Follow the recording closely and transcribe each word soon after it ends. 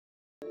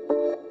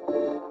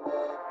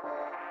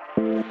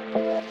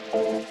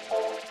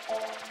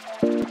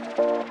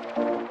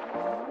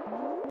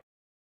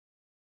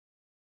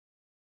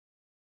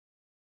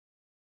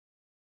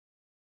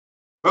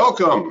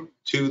Welcome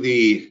to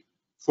the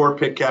Fort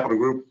Pitt Capital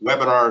Group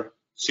webinar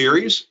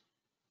series.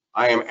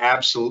 I am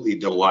absolutely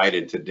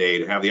delighted today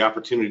to have the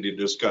opportunity to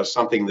discuss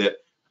something that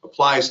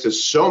applies to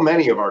so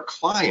many of our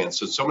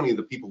clients and so many of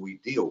the people we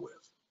deal with.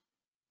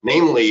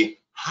 Namely,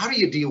 how do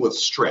you deal with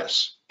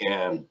stress?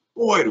 And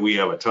boy, do we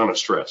have a ton of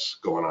stress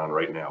going on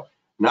right now.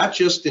 Not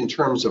just in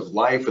terms of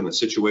life and the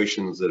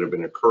situations that have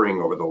been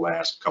occurring over the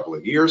last couple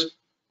of years,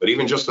 but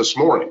even just this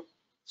morning.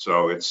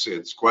 So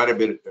it's quite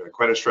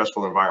a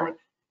stressful environment.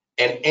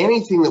 And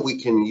anything that we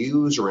can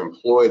use or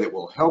employ that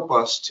will help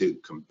us to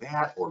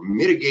combat or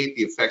mitigate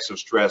the effects of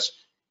stress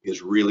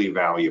is really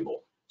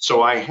valuable.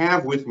 So I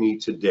have with me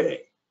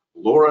today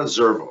Laura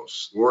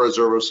Zervos. Laura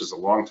Zervos is a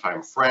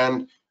longtime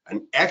friend,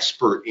 an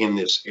expert in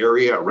this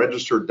area, a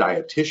registered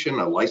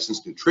dietitian, a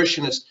licensed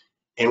nutritionist,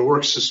 and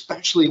works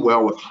especially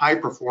well with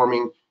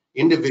high-performing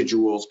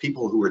individuals,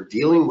 people who are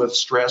dealing with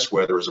stress,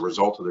 whether as a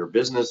result of their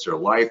business, their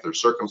life, their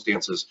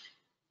circumstances.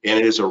 And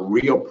it is a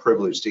real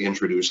privilege to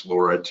introduce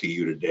Laura to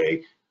you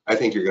today. I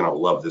think you're going to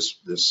love this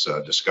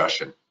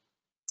discussion.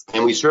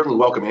 And we certainly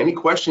welcome any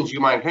questions you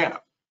might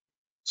have.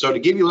 So to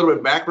give you a little bit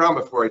of background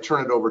before I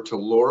turn it over to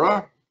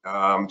Laura,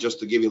 just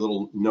to give you a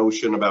little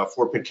notion about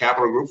Fort Pitt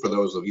Capital Group, for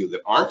those of you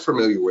that aren't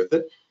familiar with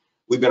it,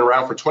 we've been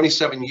around for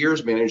 27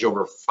 years, manage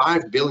over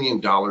 $5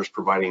 billion,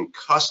 providing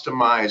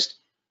customized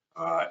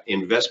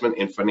investment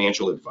and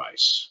financial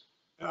advice,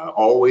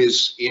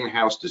 always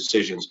in-house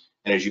decisions.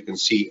 And as you can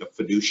see, a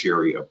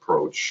fiduciary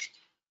approach.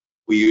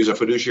 We use a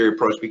fiduciary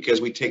approach because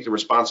we take the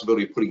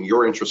responsibility of putting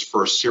your interests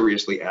first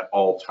seriously at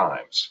all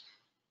times.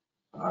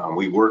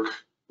 We work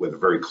with a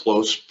very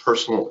close,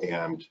 personal,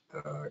 and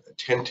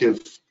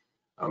attentive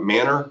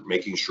manner,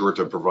 making sure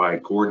to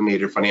provide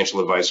coordinated financial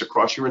advice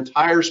across your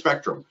entire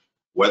spectrum,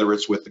 whether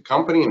it's with the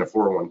company in a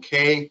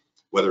 401k,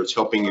 whether it's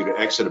helping you to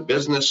exit a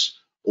business,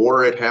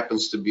 or it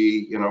happens to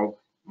be,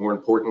 more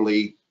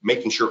importantly,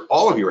 making sure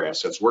all of your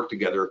assets work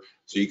together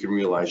so you can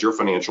realize your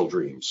financial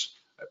dreams.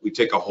 We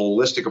take a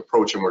holistic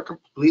approach and we're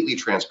completely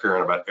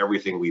transparent about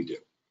everything we do.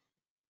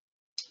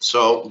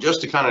 So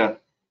just to kind of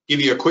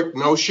give you a quick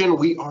notion,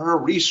 we are a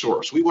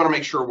resource. We want to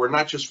make sure we're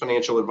not just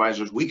financial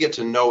advisors. We get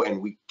to know and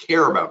we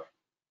care about,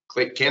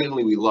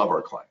 candidly, we love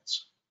our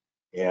clients.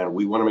 And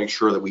we want to make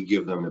sure that we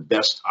give them the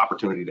best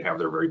opportunity to have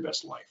their very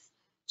best life.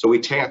 So we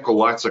tackle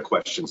lots of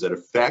questions that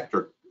affect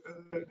or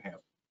have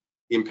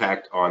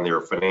impact on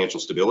their financial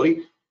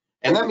stability.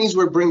 And that means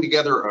we bring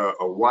together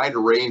a wide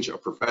range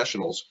of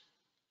professionals.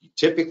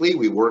 Typically,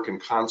 we work in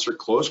concert,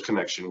 close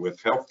connection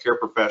with healthcare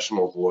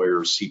professionals,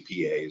 lawyers,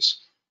 CPAs,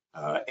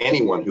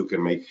 anyone who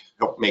can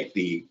help make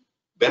the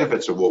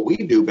benefits of what we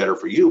do better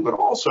for you, but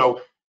also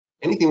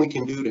anything we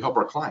can do to help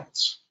our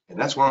clients. And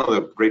that's one of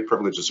the great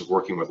privileges of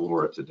working with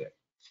Laura today.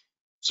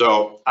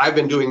 So I've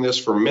been doing this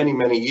for many,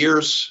 many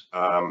years.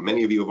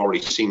 Many of you have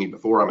already seen me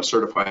before. I'm a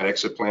certified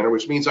exit planner,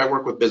 which means I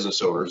work with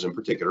business owners in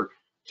particular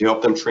to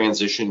help them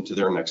transition to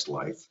their next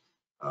life,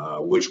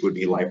 which would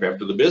be life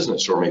after the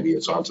business, or maybe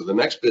it's on to the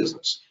next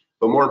business.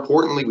 But more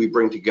importantly, we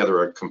bring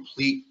together a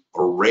complete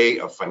array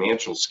of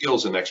financial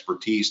skills and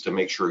expertise to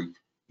make sure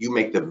you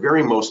make the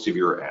very most of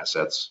your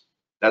assets.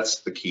 That's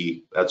the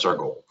key. That's our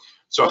goal.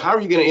 So how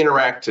are you going to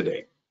interact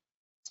today?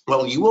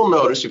 Well, you will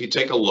notice if you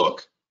take a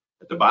look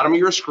at the bottom of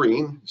your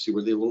screen, see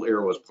where the little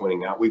arrow is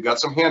pointing out, we've got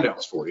some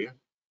handouts for you.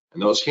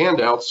 And those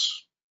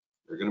handouts,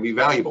 they're going to be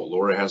valuable.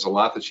 Laura has a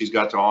lot that she's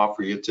got to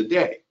offer you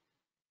today.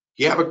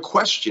 If you have a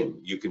question,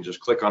 you can just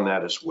click on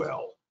that as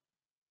well.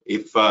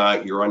 If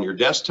you're on your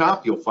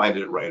desktop, you'll find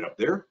it right up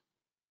there.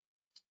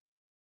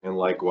 And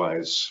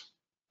likewise,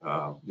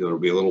 there'll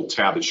be a little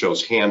tab that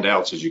shows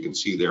handouts, as you can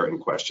see there, in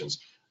questions.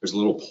 There's a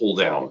little pull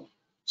down.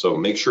 So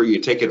make sure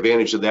you take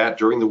advantage of that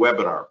during the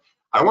webinar.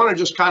 I want to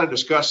just kind of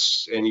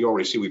discuss, and you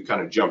already see we've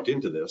kind of jumped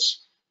into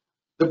this,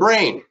 the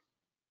brain.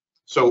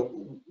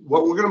 So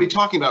what we're going to be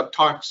talking about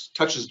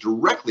touches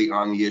directly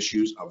on the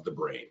issues of the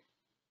brain,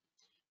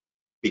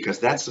 because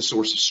that's the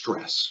source of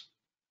stress.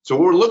 So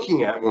what we're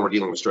looking at when we're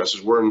dealing with stress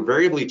is we're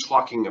invariably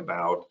talking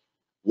about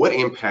what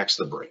impacts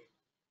the brain,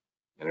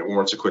 and it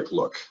warrants a quick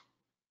look.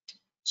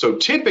 So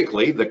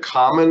typically, the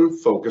common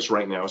focus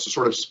right now is to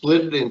sort of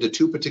split it into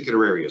two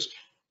particular areas.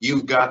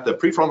 You've got the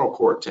prefrontal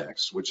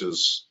cortex, which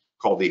is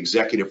called the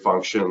executive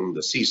function,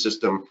 the C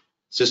system,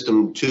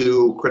 system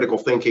 2, critical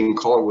thinking,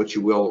 call it what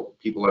you will,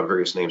 people have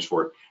various names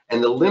for it,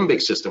 and the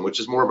limbic system, which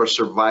is more of a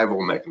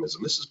survival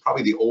mechanism. This is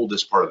probably the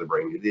oldest part of the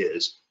brain.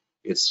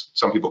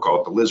 Some people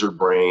call it the lizard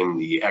brain,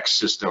 the X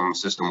system,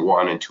 system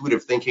 1,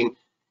 intuitive thinking.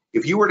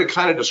 If you were to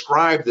kind of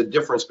describe the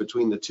difference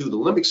between the two, the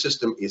limbic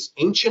system is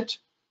ancient,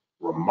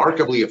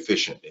 remarkably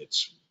efficient.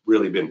 It's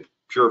really been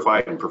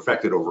purified and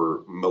perfected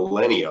over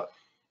millennia.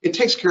 It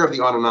takes care of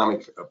the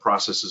autonomic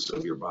processes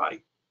of your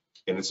body.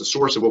 And it's a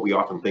source of what we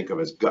often think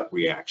of as gut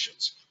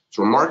reactions. It's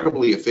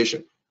remarkably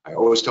efficient. I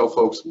always tell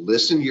folks,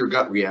 listen to your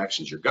gut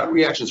reactions. Your gut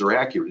reactions are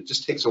accurate. It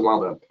just takes a while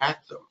to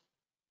unpack them.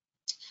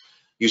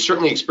 You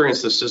certainly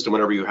experience this system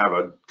whenever you have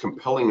a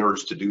compelling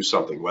urge to do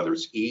something, whether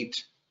it's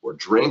eat or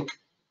drink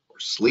or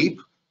sleep,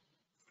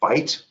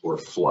 fight or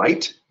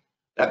flight.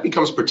 That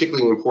becomes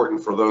particularly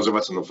important for those of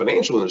us in the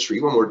financial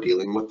industry when we're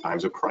dealing with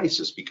times of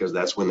crisis, because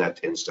that's when that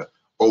tends to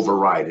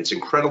override. It's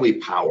incredibly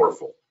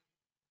powerful.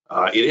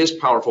 It is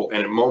powerful,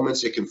 and at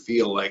moments it can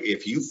feel like,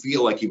 if you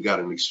feel like you've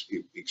got an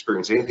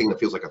experience anything that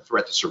feels like a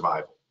threat to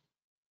survival,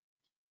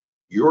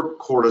 your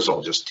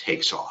cortisol just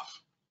takes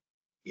off,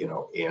 and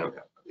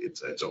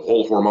it's a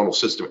whole hormonal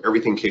system.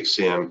 Everything kicks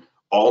in.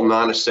 All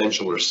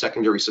non-essential or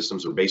secondary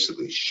systems are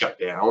basically shut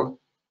down,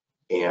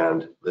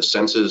 and the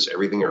senses,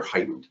 everything are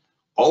heightened.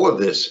 All of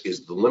this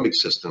is the limbic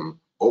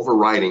system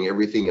overriding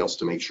everything else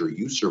to make sure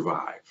you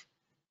survive.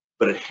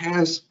 But it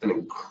has an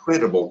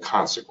incredible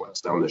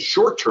consequence. Now, in the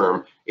short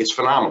term, it's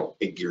phenomenal.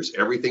 It gears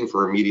everything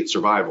for immediate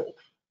survival.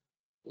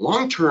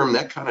 Long term,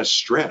 that kind of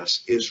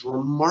stress is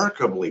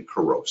remarkably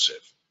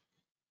corrosive.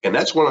 And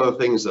that's one of the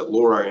things that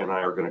Laura and I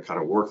are going to kind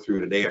of work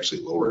through today.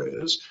 Actually, Laura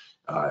is,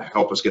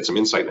 help us get some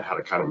insight into how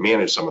to kind of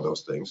manage some of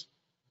those things.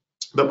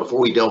 But before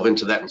we delve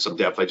into that in some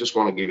depth, I just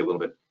want to give you a little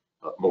bit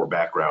more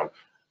background.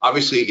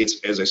 Obviously,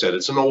 it's, as I said,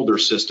 it's an older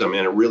system,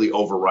 and it really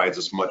overrides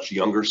its much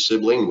younger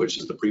sibling, which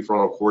is the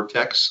prefrontal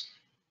cortex.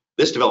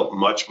 This developed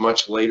much,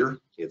 much later.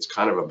 It's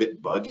kind of a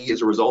bit buggy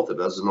as a result. It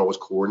doesn't always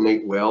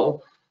coordinate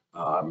well.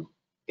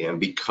 And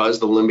because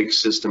the limbic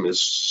system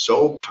is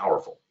so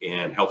powerful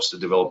and helps to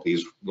develop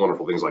these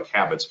wonderful things like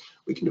habits,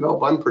 we can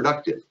develop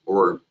unproductive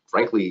or,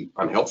 frankly,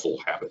 unhelpful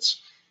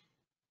habits.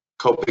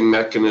 Coping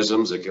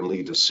mechanisms that can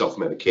lead to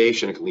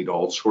self-medication. It can lead to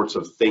all sorts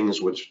of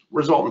things which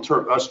result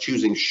in us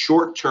choosing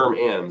short-term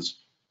ends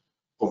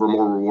over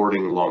more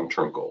rewarding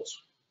long-term goals.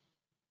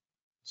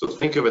 So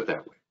think of it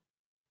that way.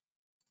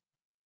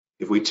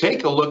 If we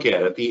take a look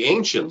at it, the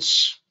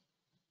ancients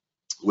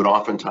would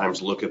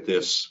oftentimes look at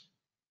this,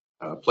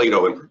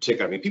 Plato in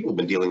particular. I mean, people have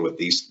been dealing with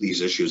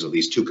these issues of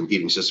these two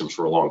competing systems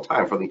for a long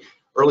time. For the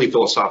early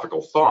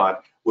philosophical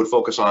thought would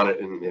focus on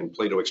it, and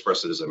Plato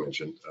expressed it, as I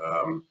mentioned,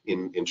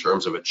 in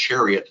terms of a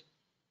chariot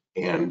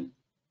and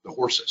the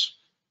horses.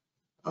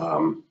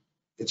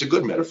 It's a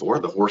good metaphor.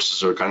 The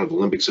horses are kind of the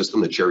limbic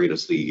system. The chariot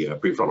is the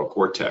prefrontal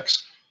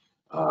cortex.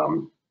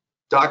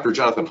 Dr.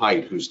 Jonathan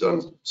Haidt, who's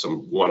done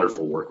some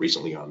wonderful work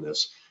recently on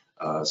this,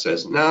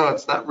 says, no,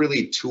 it's not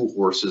really two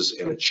horses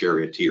and a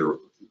charioteer.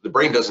 The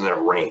brain doesn't have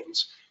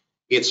reins.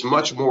 It's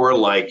much more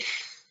like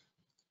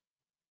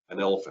an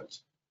elephant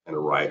and a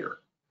rider.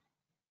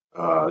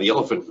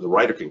 The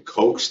rider can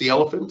coax the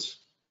elephant,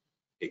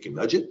 it can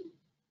nudge it,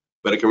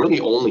 but it can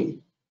really only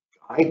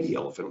guide the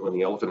elephant when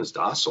the elephant is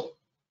docile.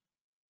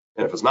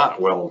 And if it's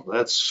not, well,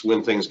 that's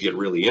when things get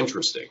really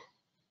interesting,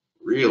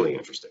 really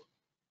interesting.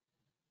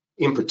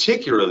 In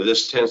particular,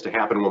 this tends to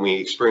happen when we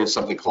experience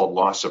something called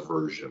loss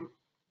aversion.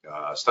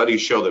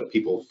 Studies show that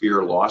people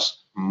fear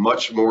loss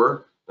much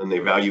more than they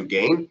value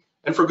gain,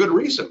 and for good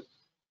reason.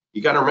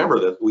 You got to remember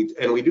that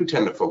we do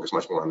tend to focus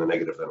much more on the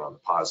negative than on the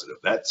positive.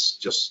 That's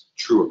just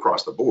true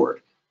across the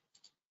board.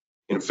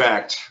 In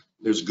fact,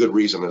 there's good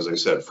reason, as I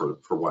said, for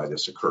why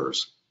this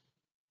occurs.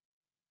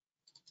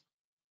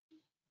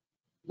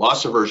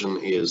 Loss aversion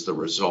is the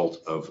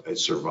result of a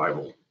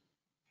survival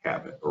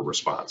habit or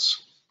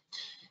response.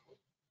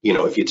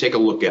 If you take a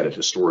look at it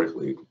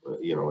historically,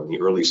 in the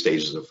early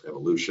stages of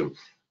evolution,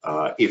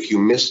 if you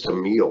missed a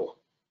meal,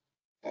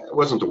 it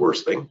wasn't the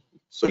worst thing.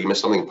 So you miss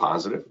something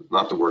positive,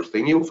 not the worst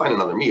thing, you'll find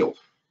another meal.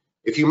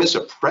 If you miss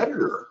a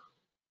predator,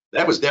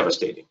 that was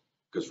devastating,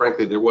 because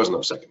frankly, there was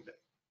no second day.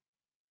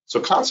 So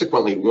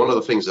consequently, one of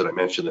the things that I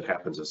mentioned that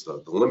happens is the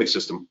limbic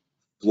system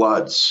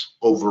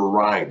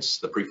overrides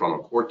the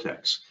prefrontal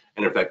cortex.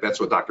 And in fact, that's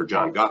what Dr.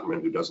 John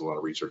Gottman, who does a lot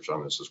of research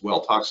on this as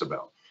well, talks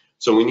about.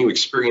 So when you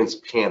experience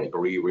panic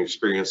or you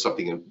experience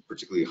something in a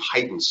particularly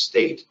heightened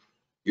state,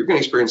 you're going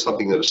to experience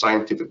something that is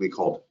scientifically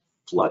called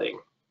flooding.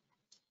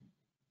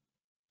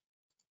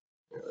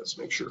 Let's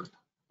make sure.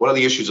 One of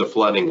the issues of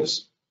flooding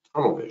is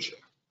tunnel vision.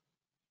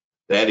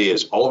 That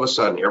is, all of a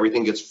sudden,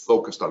 everything gets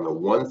focused on the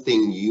one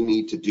thing you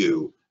need to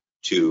do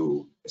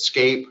to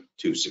escape,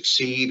 to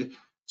succeed.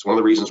 It's one of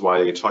the reasons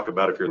why they talk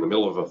about if you're in the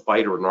middle of a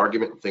fight or an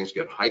argument and things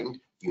get heightened,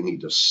 you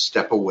need to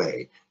step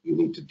away. You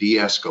need to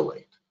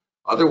de-escalate.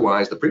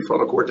 Otherwise, the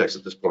prefrontal cortex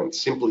at this point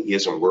simply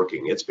isn't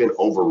working. It's been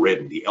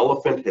overridden. The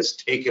elephant has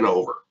taken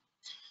over.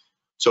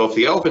 So if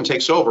the elephant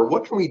takes over,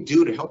 what can we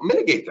do to help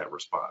mitigate that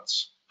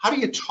response? How do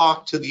you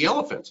talk to the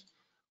elephant?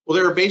 Well,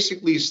 there are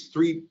basically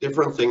three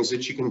different things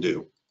that you can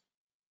do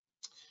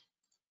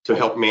to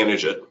help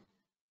manage it.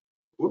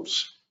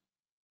 Whoops.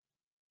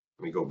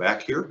 Let me go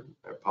back here.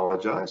 I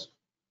apologize.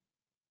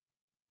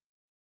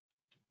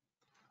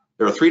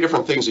 There are three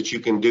different things that you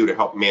can do to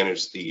help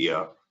manage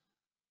the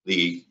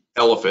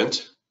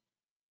elephant.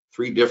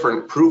 Three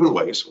different proven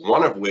ways,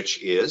 one of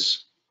which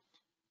is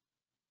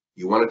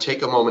you want to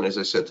take a moment, as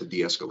I said, to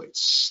de-escalate.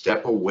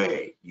 Step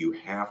away. You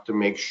have to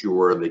make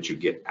sure that you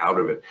get out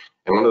of it.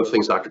 And one of the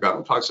things Dr.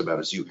 Gottman talks about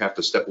is you have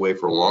to step away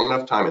for a long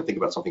enough time and think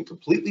about something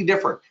completely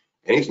different.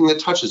 Anything that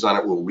touches on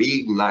it will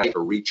reignite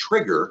or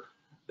re-trigger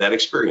that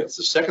experience.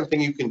 The second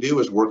thing you can do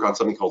is work on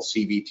something called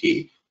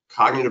CBT,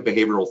 cognitive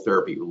behavioral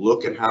therapy.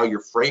 Look at how you're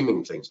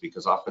framing things,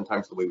 because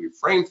oftentimes the way we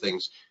frame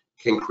things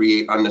can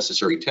create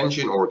unnecessary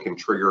tension or can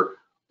trigger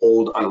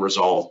old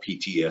unresolved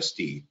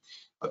PTSD.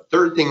 A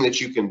third thing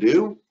that you can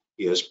do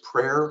is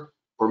prayer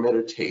or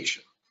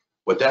meditation.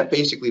 What that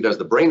basically does,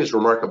 the brain is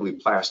remarkably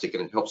plastic,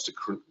 and it helps to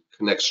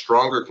connect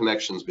stronger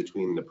connections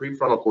between the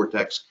prefrontal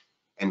cortex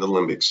and the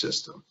limbic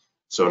system.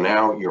 So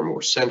now you're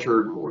more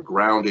centered, more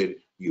grounded.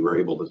 You are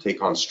able to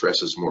take on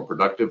stresses more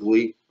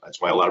productively.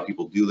 That's why a lot of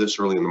people do this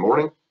early in the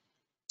morning.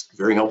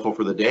 Very helpful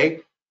for the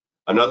day.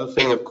 Another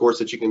thing, of course,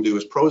 that you can do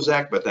is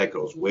Prozac, but that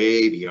goes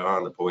way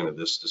beyond the point of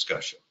this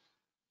discussion.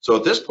 So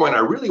at this point, I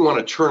really want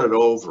to turn it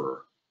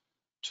over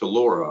to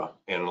Laura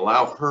and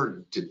allow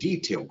her to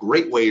detail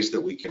great ways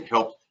that we can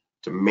help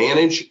to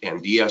manage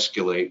and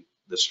de-escalate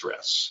the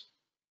stress.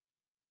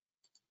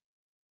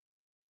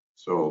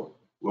 So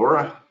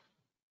Laura,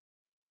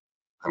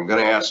 I'm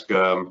going to ask,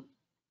 there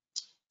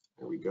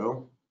we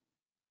go.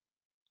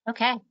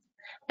 Okay.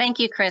 Thank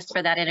you, Chris,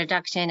 for that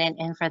introduction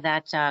and for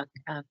that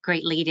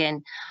great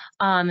lead-in.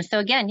 So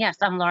again, yes,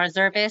 I'm Laura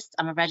Zervis.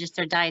 I'm a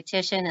registered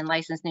dietitian and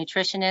licensed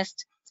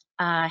nutritionist.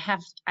 I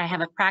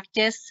have a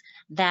practice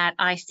that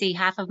I see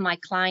half of my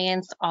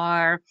clients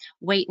are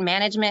weight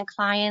management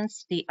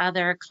clients. The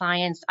other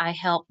clients I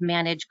help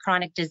manage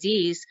chronic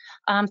disease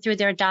through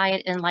their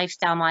diet and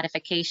lifestyle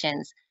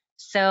modifications.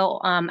 So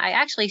I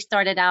actually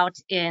started out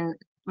in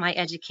my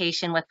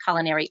education with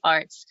culinary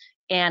arts.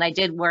 And I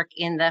did work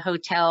in the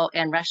hotel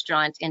and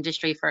restaurant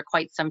industry for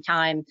quite some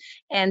time.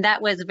 And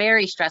that was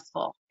very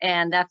stressful.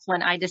 And that's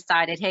when I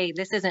decided, hey,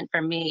 this isn't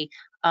for me.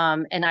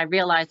 And I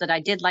realized that I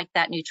did like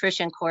that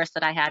nutrition course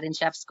that I had in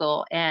chef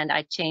school, and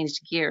I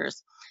changed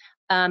gears.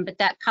 But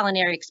that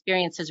culinary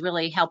experience has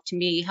really helped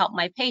me help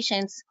my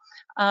patients,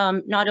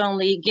 not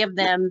only give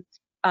them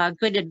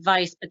good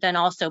advice, but then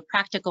also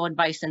practical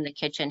advice in the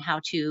kitchen,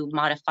 how to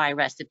modify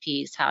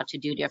recipes, how to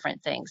do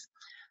different things.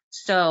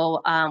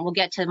 So we'll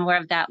get to more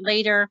of that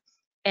later.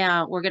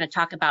 We're going to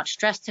talk about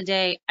stress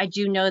today. I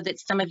do know that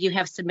some of you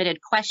have submitted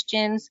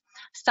questions.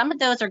 Some of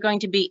those are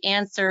going to be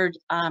answered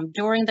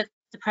during the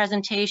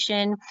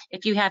presentation.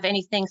 If you have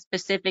anything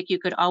specific, you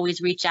could always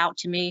reach out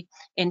to me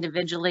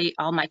individually.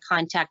 All my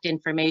contact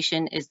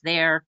information is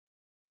there.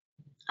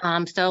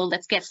 So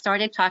let's get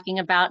started talking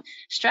about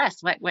stress,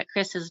 what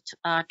Chris has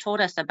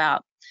told us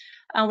about.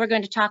 We're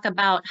going to talk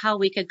about how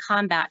we could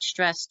combat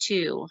stress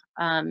too.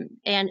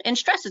 And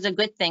stress is a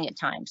good thing at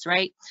times,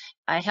 right?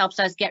 It helps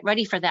us get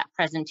ready for that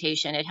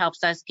presentation. It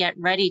helps us get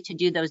ready to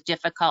do those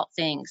difficult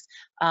things.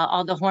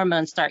 All the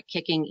hormones start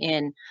kicking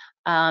in.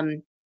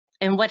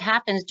 And what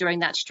happens during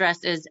that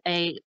stress is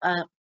a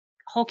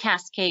whole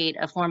cascade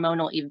of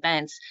hormonal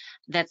events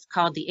that's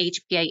called the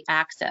HPA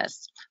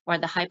axis, or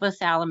the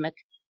hypothalamic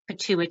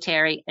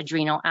pituitary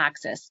adrenal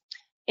axis.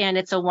 And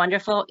it's a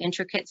wonderful,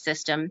 intricate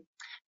system.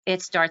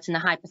 It starts in the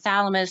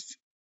hypothalamus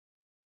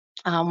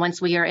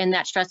once we are in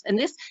that stress. And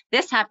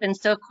this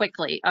happens so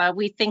quickly.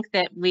 We think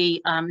that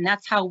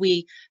that's how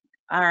we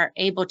are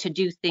able to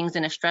do things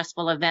in a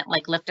stressful event,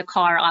 like lift a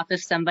car off of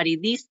somebody.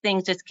 These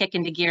things just kick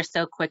into gear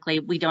so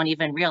quickly, we don't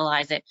even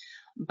realize it.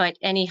 But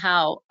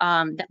anyhow,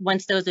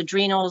 once those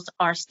adrenals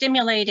are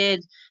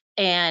stimulated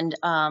and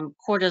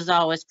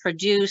cortisol is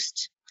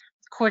produced,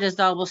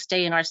 cortisol will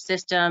stay in our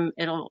system.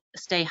 It'll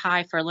stay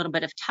high for a little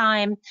bit of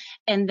time.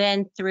 And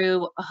then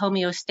through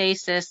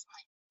homeostasis,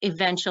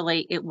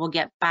 eventually it will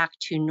get back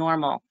to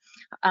normal.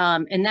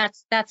 And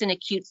that's in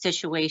acute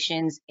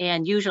situations.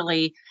 And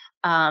usually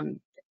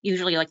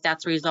like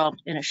that's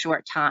resolved in a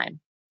short time.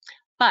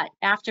 But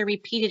after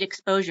repeated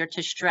exposure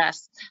to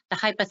stress, the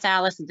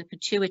hypothalamus and the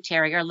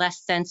pituitary are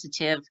less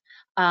sensitive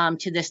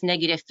to this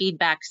negative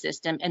feedback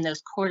system, and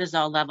those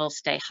cortisol levels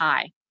stay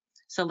high.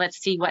 So let's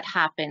see what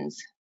happens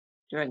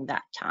during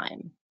that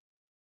time.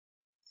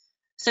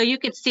 So you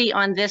could see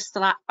on this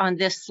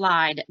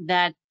slide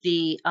that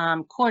the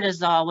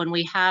cortisol, when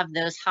we have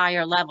those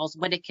higher levels,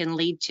 what it can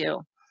lead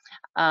to.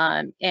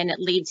 And it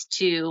leads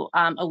to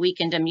a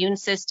weakened immune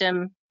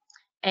system,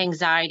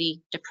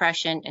 anxiety,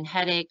 depression, and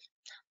headache,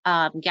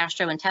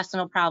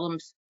 gastrointestinal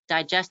problems,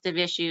 digestive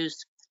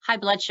issues, high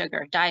blood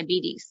sugar,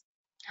 diabetes,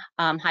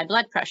 high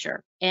blood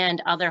pressure,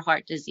 and other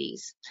heart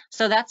disease.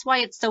 So that's why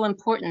it's so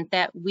important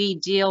that we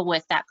deal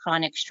with that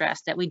chronic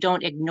stress, that we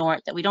don't ignore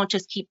it, that we don't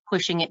just keep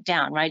pushing it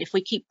down, right? If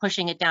we keep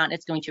pushing it down,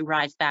 it's going to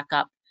rise back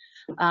up.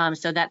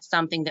 So that's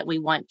something that we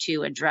want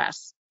to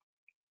address.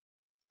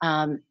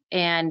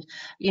 And,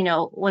 you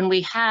know, when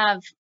we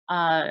have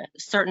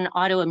certain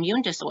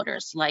autoimmune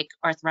disorders like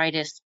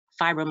arthritis,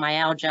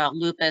 fibromyalgia,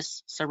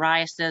 lupus,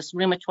 psoriasis,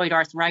 rheumatoid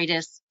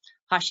arthritis,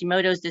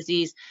 Hashimoto's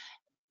disease,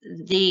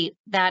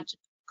 that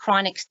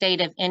chronic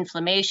state of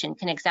inflammation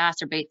can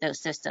exacerbate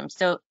those systems.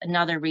 So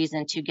another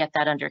reason to get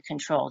that under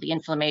control, the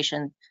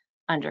inflammation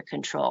under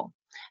control.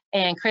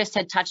 And Chris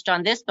had touched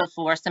on this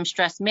before, some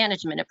stress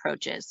management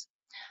approaches.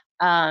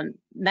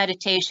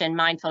 Meditation,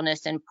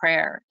 mindfulness, and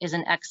prayer is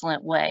an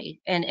excellent way.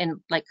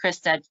 And like Chris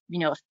said, you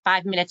know,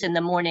 5 minutes in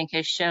the morning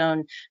has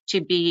shown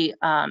to be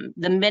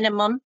the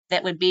minimum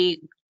that would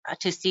be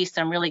to see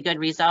some really good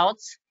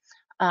results.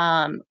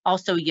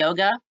 Also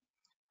yoga.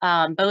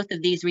 Both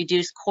of these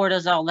reduce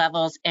cortisol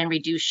levels and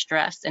reduce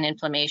stress and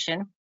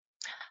inflammation.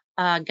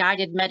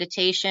 Guided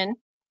meditation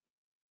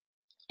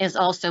is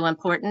also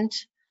important.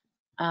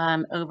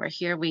 Over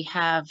here we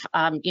have,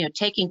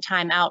 taking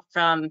time out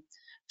from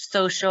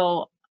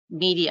social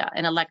media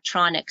and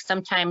electronics.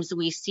 Sometimes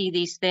we see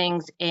these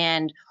things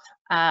and,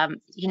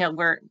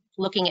 we're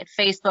looking at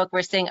Facebook,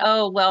 we're saying,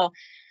 oh, well,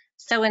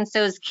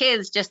 so-and-so's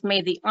kids just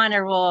made the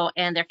honor roll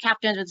and they're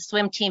captains of the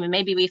swim team, and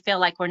maybe we feel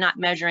like we're not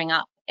measuring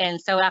up.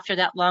 And so after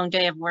that long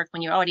day of work,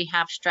 when you already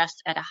have stress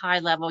at a high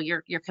level,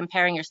 you're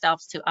comparing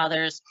yourselves to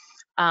others.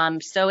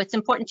 So it's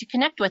important to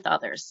connect with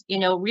others,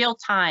 real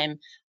time,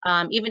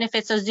 even if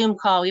it's a Zoom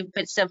call, if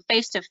it's a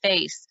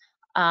face-to-face,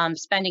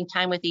 spending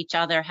time with each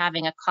other,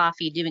 having a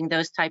coffee, doing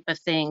those type of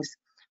things.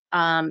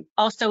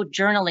 Also,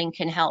 journaling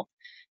can help.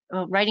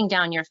 Writing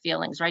down your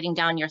feelings, writing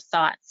down your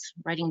thoughts,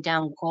 writing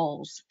down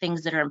goals,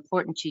 things that are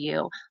important to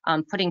you,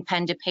 putting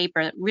pen to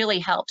paper really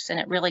helps, and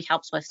it really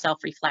helps with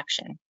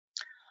self-reflection.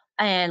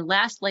 And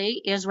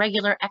lastly is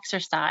regular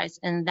exercise,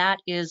 and that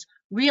is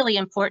really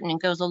important and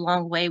goes a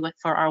long way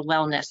for our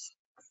wellness.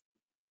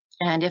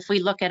 And if we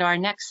look at our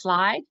next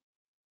slide,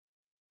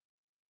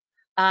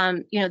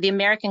 the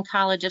American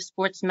College of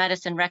Sports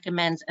Medicine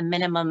recommends a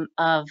minimum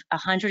of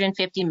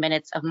 150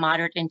 minutes of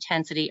moderate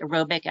intensity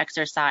aerobic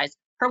exercise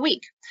per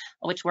week,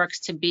 which works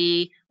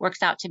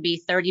out to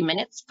be 30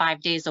 minutes,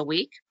 5 days a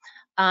week.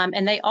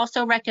 And they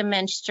also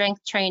recommend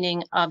strength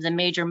training of the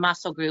major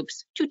muscle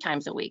groups 2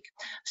 times a week.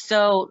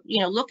 So,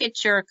 look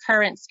at your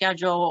current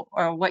schedule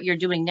or what you're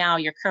doing now,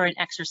 your current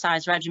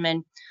exercise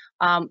regimen.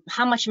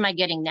 How much am I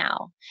getting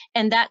now?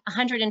 And that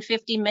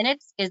 150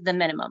 minutes is the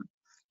minimum.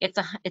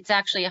 It's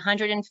actually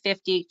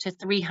 150 to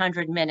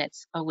 300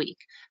 minutes a week.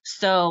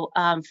 So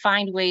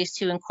find ways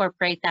to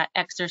incorporate that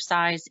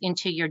exercise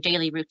into your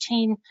daily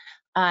routine.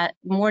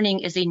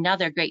 Morning is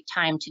another great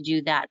time to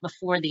do that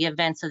before the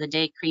events of the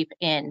day creep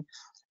in.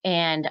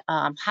 And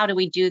how do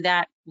we do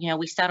that?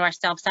 We set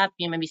ourselves up,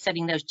 maybe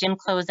setting those gym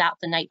clothes out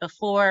the night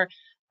before,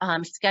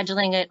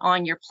 scheduling it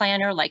on your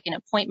planner, like an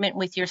appointment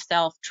with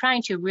yourself,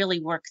 trying to really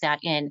work that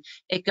in.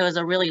 It goes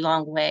a really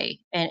long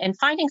way. And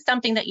finding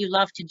something that you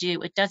love to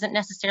do. It doesn't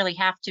necessarily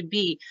have to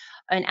be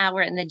an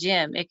hour in the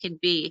gym. It could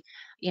be,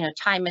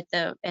 time at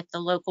the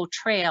local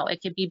trail.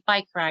 It could be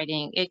bike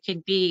riding. It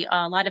could be,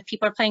 a lot of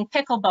people are playing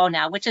pickleball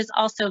now, which is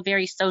also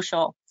very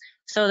social.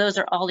 So those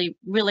are all the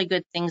really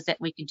good things that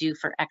we could do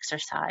for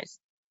exercise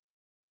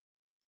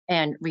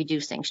and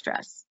reducing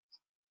stress.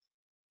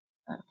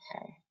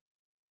 Okay.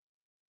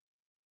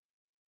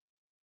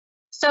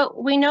 So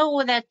we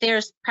know that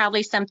there's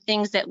probably some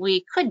things that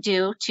we could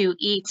do to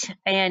eat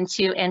and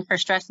for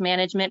stress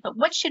management, but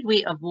what should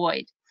we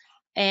avoid?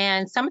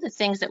 And some of the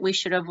things that we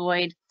should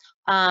avoid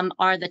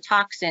are the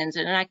toxins,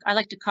 and I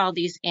like to call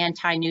these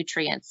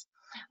anti-nutrients.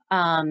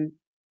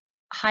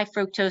 High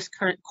fructose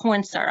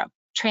corn syrup,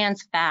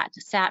 trans fat,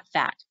 sat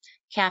fat,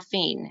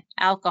 caffeine,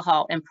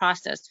 alcohol, and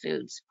processed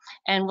foods.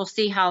 And we'll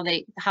see how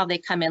they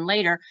come in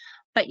later.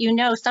 But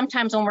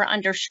sometimes when we're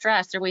under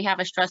stress or we have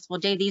a stressful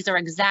day, these are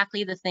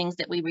exactly the things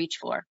that we reach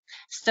for.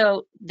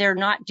 So they're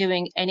not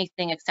doing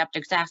anything except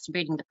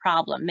exacerbating the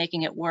problem,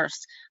 making it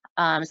worse.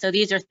 So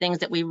these are things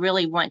that we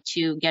really want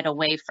to get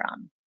away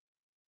from.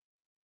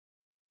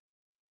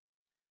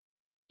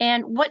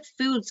 And what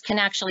foods can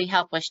actually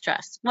help with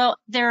stress? Well,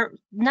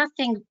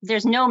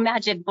 there's no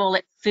magic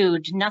bullet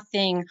food,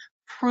 nothing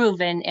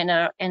proven in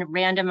a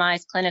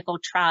randomized clinical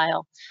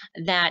trial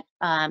that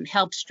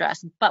helps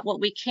stress. But what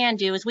we can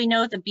do is we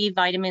know the B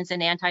vitamins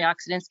and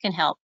antioxidants can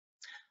help.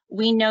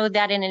 We know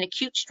that in an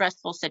acute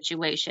stressful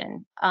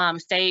situation,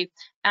 say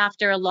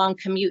after a long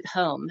commute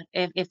home,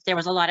 if there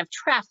was a lot of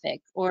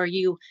traffic or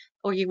you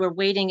were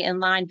waiting in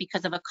line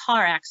because of a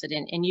car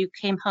accident and you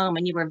came home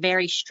and you were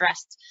very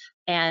stressed,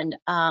 and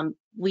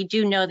we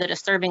do know that a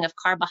serving of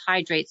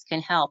carbohydrates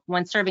can help.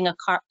 One serving of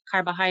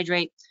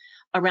carbohydrate,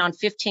 around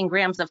 15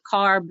 grams of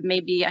carb,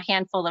 maybe a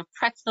handful of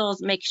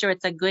pretzels, make sure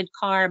it's a good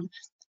carb,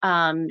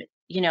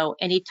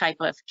 any type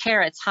of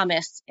carrots,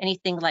 hummus,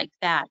 anything like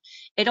that.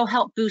 It'll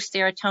help boost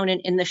serotonin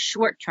in the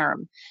short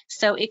term.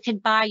 So it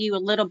could buy you a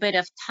little bit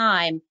of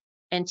time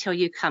until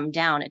you come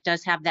down. It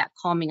does have that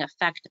calming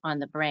effect on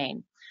the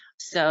brain.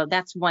 So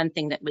that's one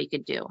thing that we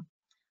could do.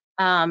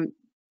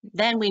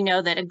 Then we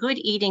know that a good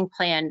eating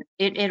plan,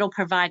 it'll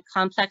provide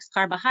complex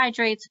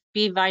carbohydrates,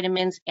 B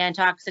vitamins,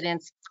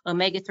 antioxidants,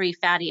 omega-3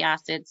 fatty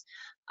acids,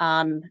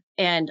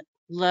 and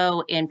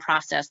low in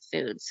processed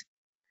foods.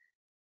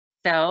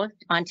 So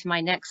on to my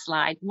next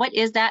slide. What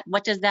is that?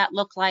 What does that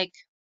look like?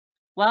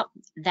 Well,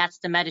 that's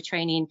the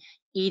Mediterranean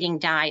eating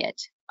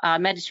diet,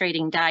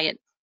 Mediterranean diet.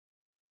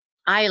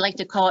 I like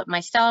to call it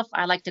myself,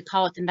 I like to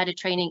call it the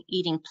Mediterranean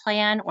eating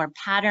plan or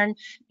pattern,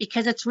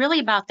 because it's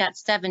really about that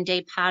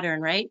 7-day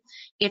pattern, right?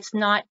 It's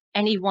not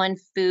any one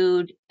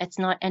food, it's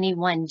not any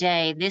one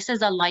day. This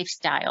is a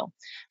lifestyle.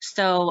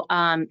 So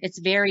it's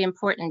very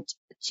important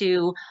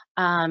to,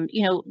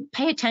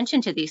 pay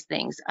attention to these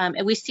things.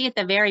 And we see at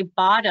the very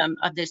bottom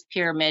of this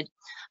pyramid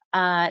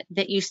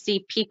that you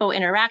see people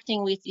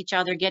interacting with each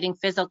other, getting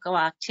physical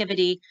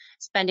activity,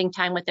 spending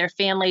time with their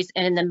families,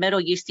 and in the middle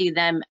you see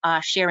them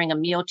sharing a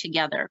meal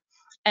together.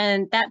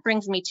 And that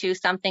brings me to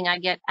something I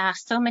get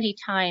asked so many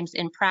times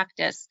in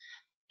practice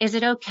Is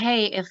it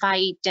okay if I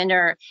eat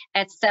dinner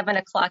at 7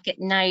 o'clock at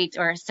night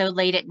or so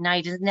late at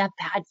night? Isn't that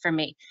bad for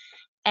me?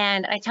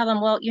 And I tell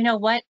them, well, you know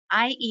what?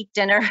 I eat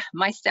dinner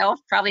myself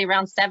probably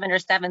around 7 or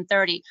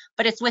 7:30,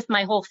 but it's with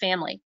my whole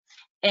family.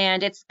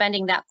 And it's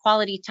spending that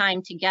quality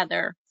time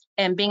together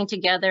and being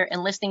together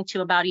and listening to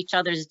about each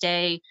other's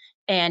day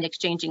and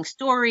exchanging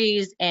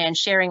stories and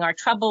sharing our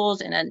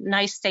troubles in a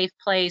nice, safe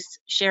place,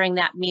 sharing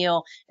that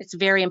meal. It's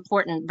very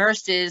important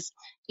versus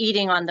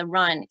eating on the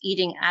run,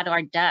 eating at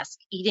our desk,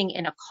 eating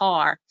in a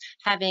car,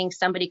 having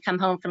somebody come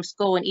home from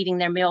school and eating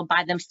their meal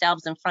by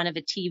themselves in front of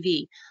a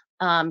TV.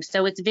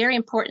 So it's very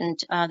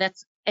important.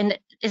 And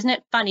isn't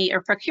it funny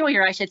or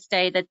peculiar, I should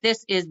say, that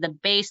this is the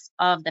base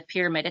of the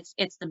pyramid.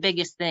 It's the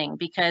biggest thing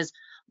because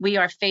we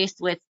are faced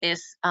with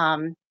this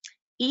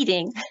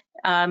eating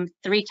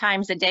 3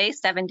 times a day,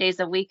 7 days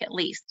a week at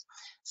least.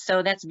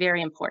 So that's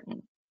very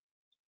important.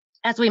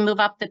 As we move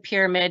up the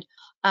pyramid,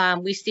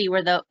 we see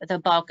where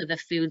the bulk of the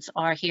foods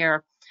are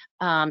here.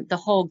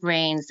 The whole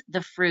grains,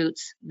 the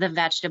fruits, the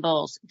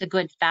vegetables, the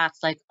good fats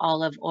like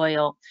olive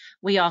oil.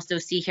 We also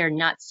see here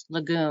nuts,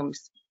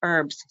 legumes,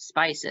 herbs,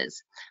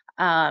 spices.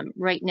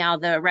 Right now,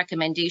 the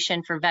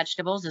recommendation for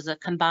vegetables is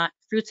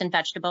fruits and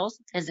vegetables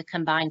is a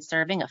combined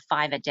serving of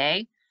 5 a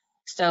day.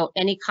 So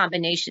any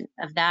combination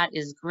of that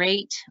is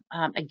great.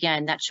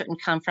 Again, that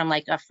shouldn't come from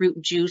like a fruit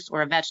juice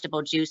or a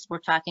vegetable juice. We're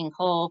talking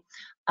whole.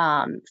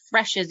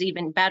 Fresh is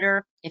even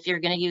better. If you're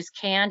going to use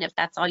canned, if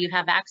that's all you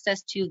have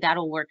access to,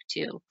 that'll work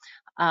too.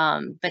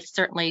 But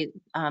certainly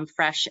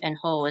fresh and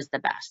whole is the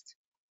best.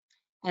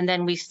 And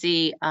then we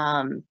see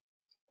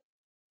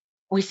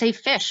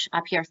fish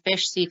up here,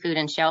 fish, seafood,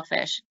 and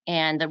shellfish.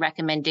 And the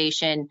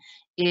recommendation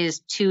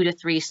is 2 to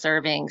 3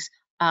 servings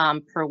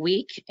per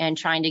week, and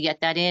trying to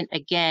get that in.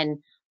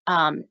 Again,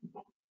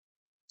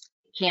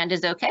 canned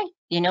is okay.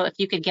 You know, if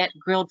you could get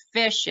grilled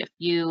fish, if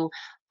you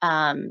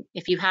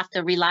have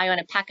to rely on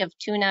a pack of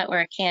tuna or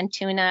a canned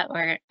tuna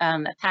or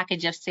a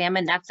package of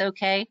salmon, that's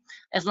okay,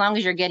 as long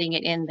as you're getting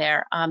it in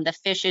there. The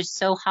fish is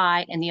so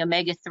high in the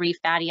omega-3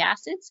 fatty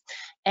acids,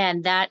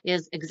 and that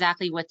is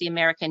exactly what the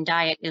American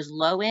diet is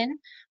low in.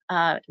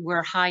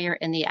 We're higher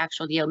in the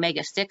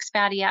omega-6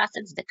 fatty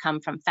acids that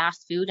come from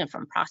fast food and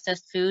from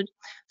processed food.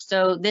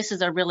 So this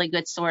is a really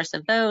good source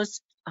of those.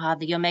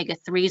 The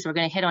omega-3s, we're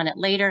going to hit on it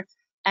later.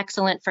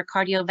 Excellent for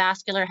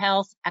cardiovascular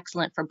health,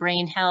 excellent for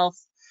brain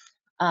health.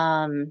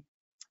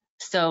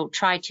 So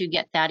try to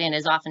get that in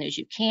as often as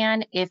you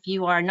can. If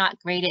you are not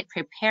great at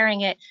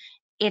preparing it,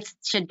 it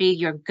should be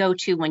your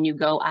go-to when you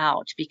go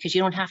out, because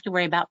you don't have to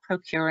worry about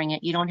procuring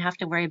it. You don't have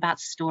to worry about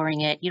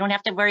storing it. You don't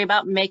have to worry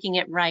about making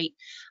it right.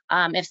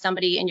 If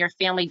somebody in your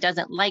family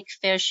doesn't like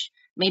fish,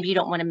 maybe you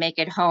don't want to make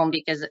it home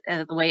because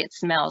of the way it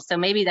smells. So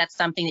maybe that's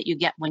something that you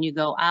get when you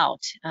go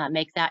out.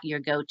 Make that your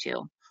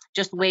go-to.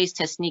 Just ways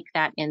to sneak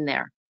that in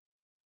there.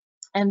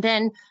 And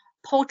then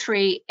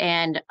poultry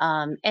and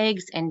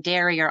eggs and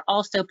dairy are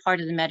also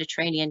part of the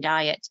Mediterranean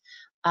diet.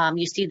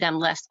 You see them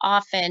less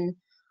often,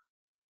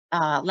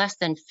 less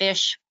than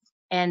fish.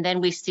 And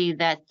then we see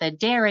that the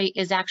dairy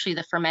is actually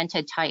the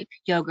fermented type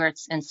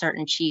yogurts and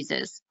certain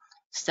cheeses.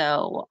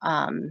 So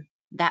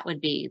that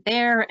would be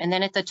there. And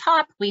then at the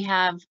top, we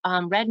have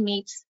red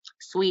meats,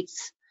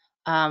 sweets,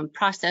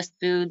 processed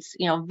foods,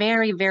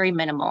 very, very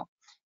minimal.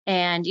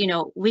 And,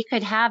 we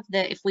could have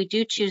if we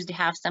do choose to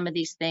have some of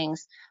these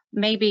things,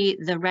 maybe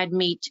the red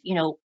meat,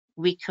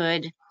 we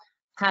could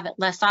have it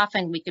less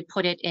often. We could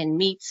put it in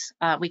meats.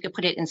 We could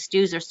put it in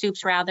stews or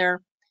soups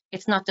rather.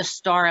 It's not the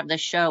star of the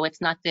show.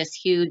 It's not this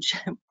huge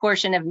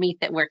portion of meat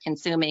that we're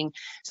consuming.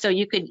 So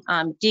you could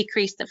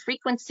decrease the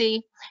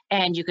frequency,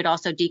 and you could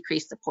also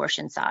decrease the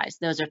portion size.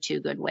 Those are 2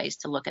 good ways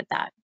to look at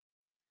that.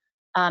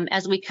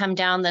 As we come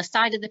down the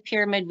side of the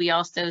pyramid, we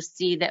also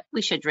see that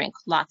we should drink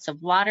lots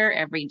of water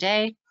every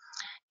day.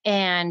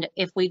 And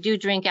if we do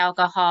drink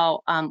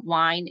alcohol,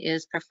 wine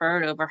is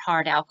preferred over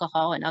hard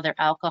alcohol and other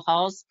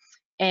alcohols.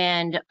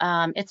 And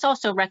it's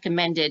also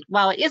recommended,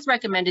 while it is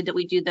recommended that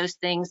we do those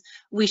things,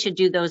 we should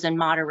do those in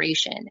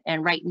moderation.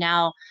 And right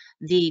now,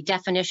 the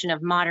definition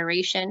of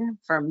moderation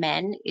for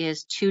men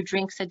is 2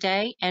 drinks a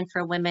day, and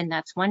for women,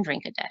 that's 1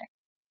 drink a day.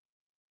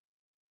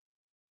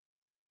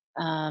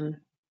 Let's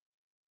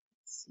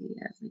see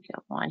as we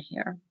go on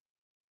here.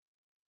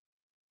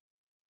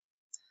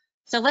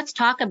 So let's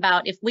talk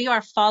about, if we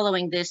are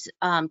following this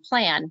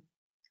plan,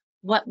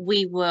 what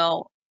we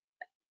will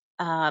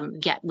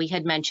get. We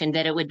had mentioned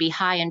that it would be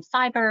high in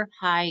fiber,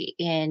 high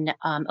in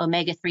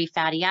omega-3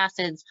 fatty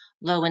acids,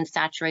 low in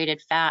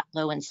saturated fat,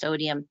 low in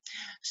sodium.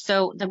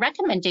 So the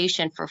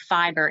recommendation for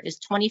fiber is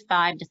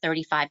 25 to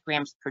 35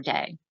 grams per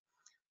day.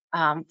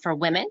 For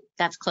women,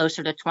 that's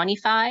closer to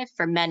 25.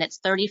 For men, it's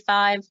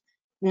 35.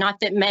 Not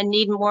that men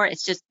need more,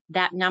 it's just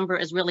that number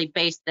is really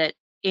based that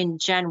in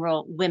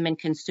general, women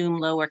consume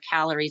lower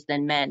calories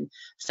than men.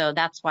 So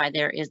that's why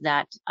there is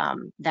that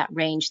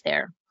range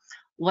there.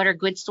 What are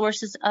good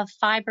sources of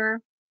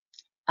fiber?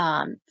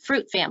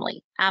 Fruit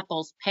family,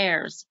 apples,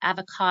 pears,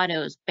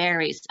 avocados,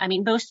 berries. I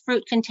mean, most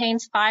fruit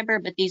contains fiber,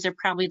 but these are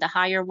probably the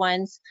higher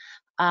ones.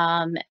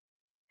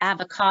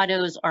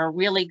 Avocados are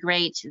really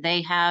great.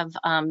 They have,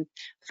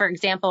 for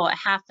example, a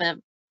half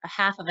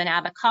of an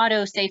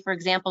avocado, say for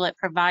example, it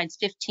provides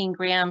 15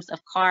 grams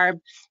of carb.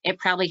 It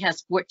probably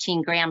has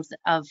 14 grams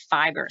of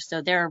fiber.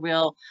 So they're a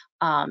real,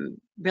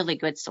 really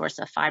good source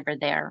of fiber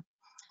there.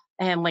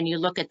 And when you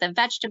look at the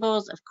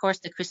vegetables, of course,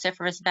 the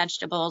cruciferous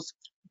vegetables,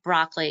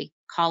 broccoli,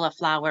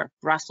 cauliflower,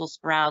 Brussels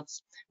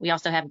sprouts. We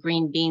also have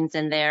green beans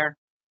in there,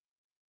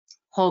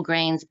 whole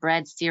grains,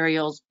 bread,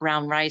 cereals,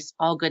 brown rice,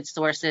 all good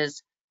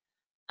sources.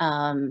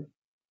 And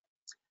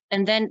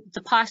then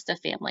the pasta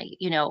family,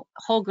 you know,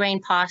 whole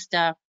grain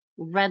pasta,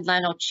 red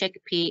lentil,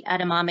 chickpea,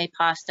 edamame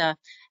pasta,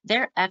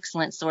 they're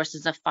excellent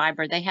sources of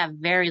fiber. They have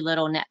very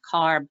little net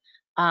carb.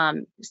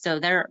 So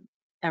they're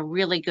a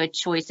really good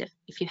choice.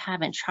 If you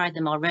haven't tried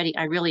them already,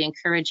 I really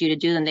encourage you to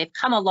do them. They've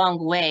come a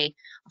long way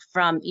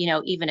from, you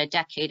know, even a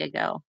decade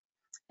ago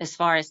as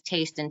far as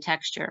taste and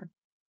texture.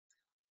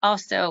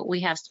 Also,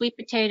 we have sweet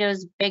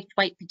potatoes, baked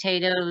white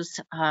potatoes,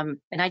 and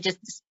I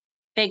just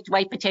baked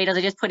white potatoes.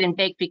 I just put in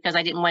baked because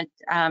I didn't want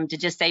to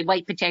just say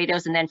white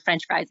potatoes and then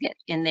French fries get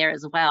in there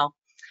as well.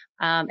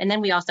 And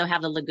then we also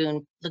have the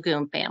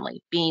legume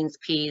family, beans,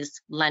 peas,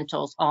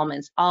 lentils,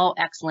 almonds, all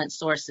excellent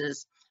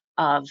sources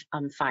of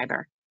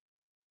fiber.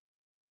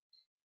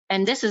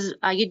 And this is,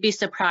 you'd be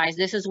surprised,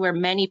 this is where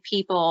many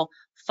people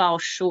fall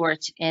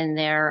short in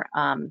their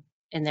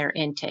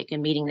intake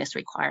and meeting this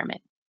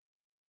requirement.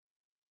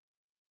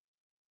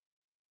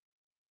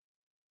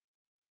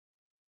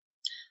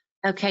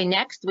 Okay,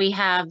 next we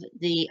have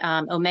the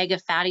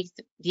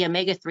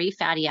omega-3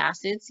 fatty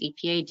acids,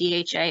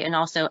 EPA, DHA, and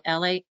also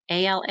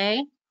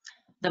ALA.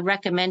 The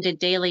recommended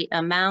daily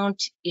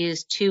amount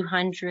is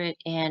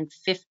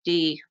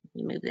 250,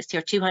 let me move this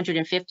here,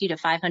 250 to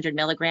 500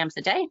 milligrams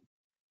a day.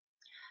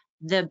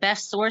 The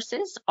best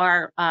sources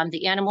are,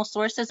 the animal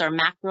sources are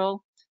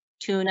mackerel,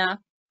 tuna,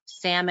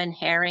 salmon,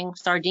 herring,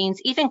 sardines,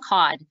 even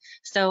cod.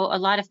 So a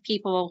lot of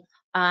people,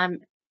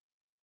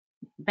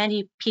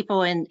 many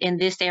people in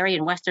this area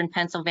in Western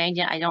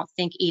Pennsylvania, I don't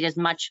think eat as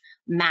much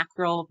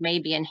mackerel,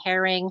 maybe, and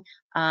herring.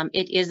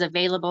 It is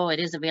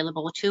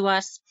available to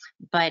us,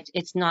 but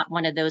it's not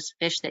one of those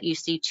fish that you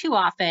see too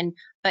often,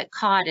 but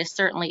cod is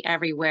certainly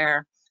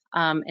everywhere.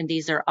 And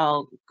these are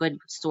all good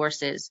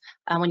sources.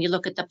 When you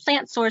look at the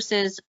plant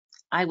sources,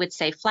 I would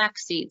say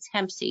flax seeds,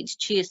 hemp seeds,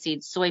 chia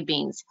seeds,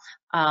 soybeans,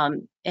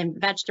 and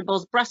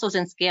vegetables. Brussels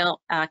and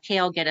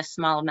kale get a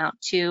small amount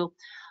too.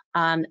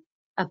 A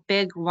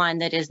big one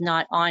that is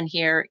not on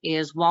here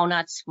is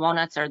walnuts.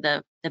 Walnuts are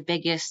the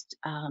biggest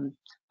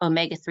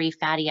omega-3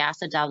 fatty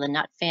acids out of the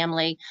nut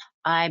family.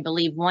 I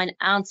believe 1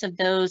 ounce of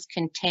those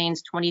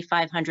contains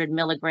 2,500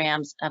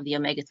 milligrams of the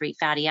omega-3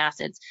 fatty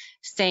acids.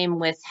 Same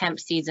with hemp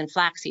seeds and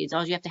flax seeds.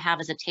 All you have to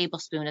have is a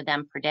tablespoon of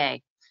them per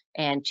day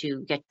and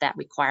to get that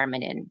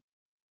requirement in.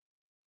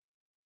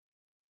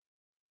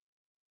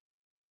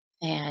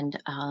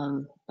 And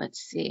let's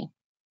see.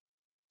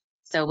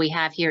 So we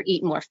have here,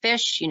 eat more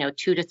fish, 2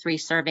 to 3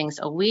 servings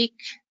a week.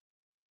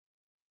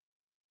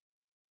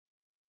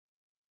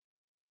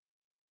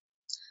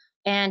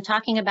 And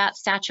talking about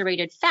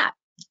saturated fat,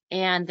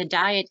 and the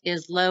diet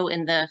is low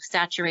in the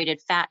saturated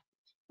fat.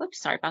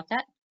 Oops, sorry about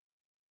that.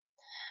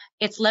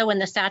 It's low in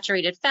the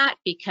saturated fat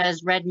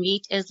because red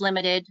meat is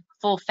limited,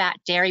 full fat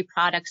dairy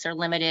products are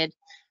limited.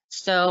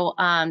 So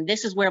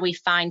this is where we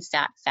find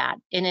sat fat.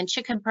 And it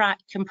should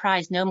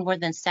comprise no more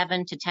than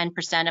 7 to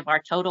 10% of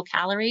our total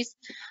calories.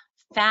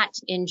 Fat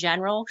in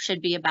general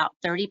should be about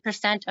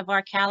 30% of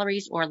our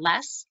calories or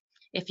less.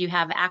 If you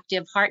have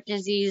active heart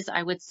disease,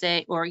 I would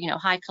say, or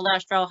high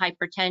cholesterol,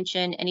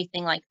 hypertension,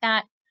 anything like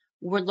that,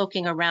 we're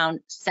looking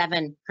around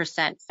 7%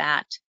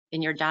 fat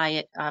in your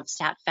diet of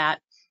sat fat,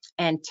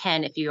 and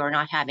 10 if you are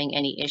not having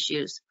any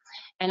issues.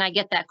 And I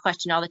get that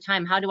question all the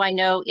time. How do I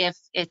know if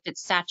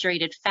it's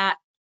saturated fat?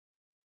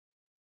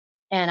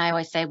 And I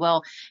always say,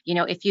 well,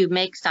 if you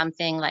make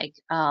something like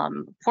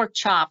pork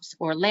chops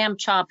or lamb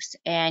chops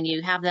and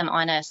you have them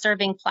on a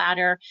serving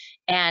platter,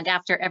 and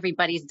after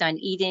everybody's done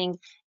eating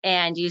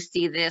and you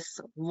see this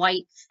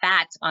white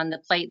fat on the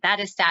plate, that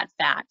is sat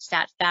fat.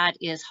 Sat fat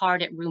is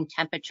hard at room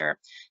temperature.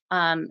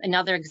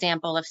 Another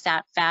example of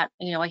sat fat,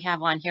 I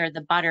have on here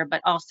the butter,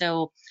 but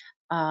also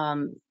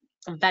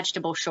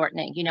vegetable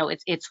shortening.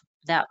 It's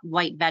that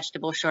white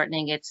vegetable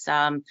shortening. It's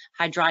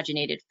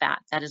hydrogenated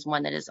fat. That is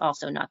one that is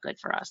also not good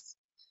for us.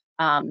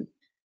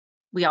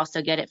 We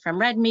also get it from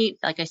red meat,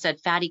 like I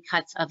said, fatty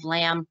cuts of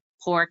lamb,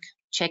 pork,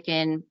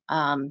 chicken,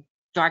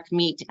 dark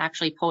meat,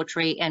 actually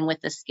poultry, and with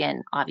the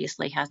skin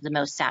obviously has the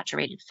most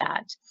saturated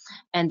fat.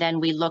 And then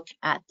we look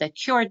at the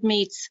cured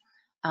meats,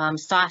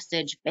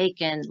 sausage,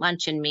 bacon,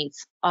 luncheon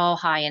meats, all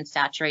high in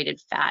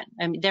saturated fat.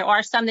 I mean, there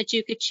are some that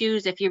you could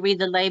choose if you read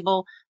the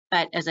label,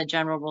 but as a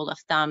general rule of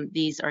thumb,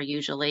 these are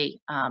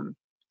usually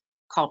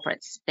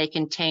culprits. They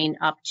contain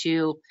up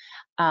to,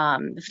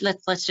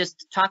 let's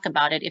just talk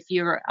about it. If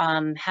you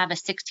have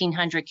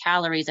 1,600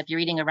 calories, if you're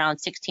eating around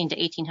 1,600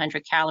 to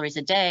 1,800 calories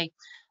a day,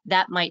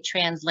 that might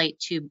translate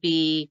to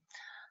be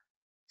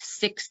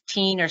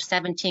 16 or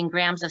 17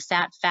 grams of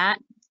sat fat.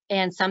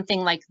 And something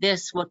like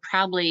this would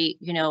probably,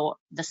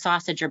 the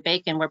sausage or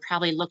bacon, we're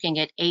probably looking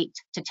at 8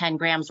 to 10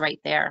 grams right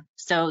there.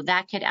 So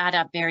that could add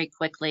up very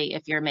quickly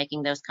if you're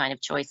making those kind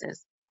of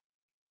choices.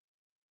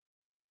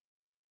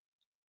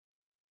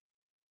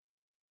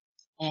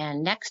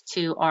 And next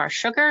to our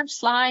sugar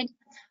slide,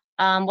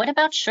 what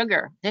about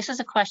sugar? This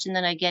is a question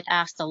that I get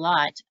asked a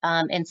lot.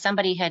 And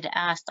somebody had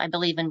asked, I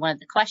believe in one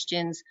of the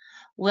questions,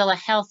 will a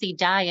healthy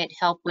diet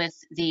help with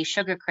the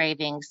sugar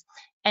cravings?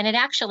 And it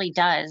actually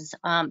does.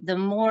 The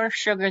more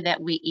sugar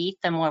that we eat,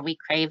 the more we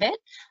crave it.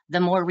 The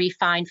more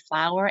refined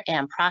flour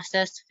and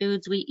processed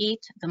foods we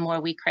eat, the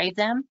more we crave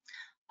them.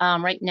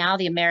 Right now,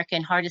 the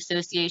American Heart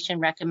Association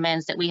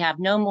recommends that we have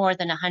no more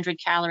than 100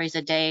 calories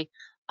a day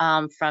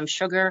from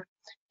sugar,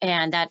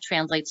 and that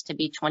translates to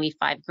be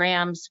 25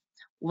 grams.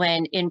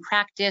 When in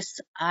practice,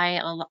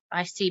 I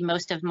see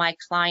most of my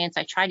clients,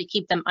 I try to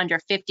keep them under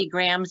 50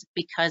 grams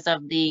because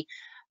of the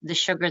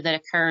sugar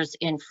that occurs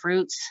in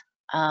fruits.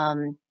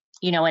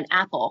 An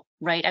apple,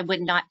 right? I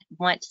would not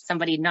want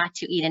somebody not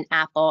to eat an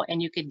apple,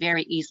 and you could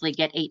very easily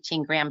get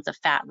 18 grams of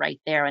fat right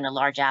there in a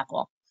large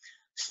apple.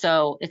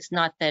 So it's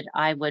not that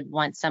I would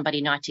want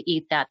somebody not to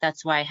eat that.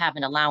 That's why I have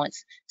an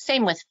allowance.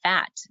 Same with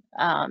fat.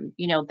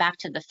 Back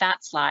to the fat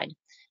slide.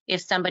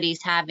 If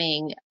somebody's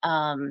having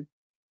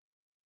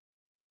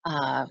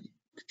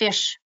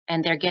fish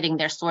and they're getting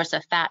their source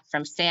of fat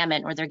from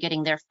salmon, or they're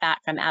getting their fat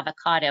from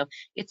avocado,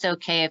 it's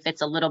okay if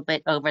it's a little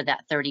bit over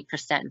that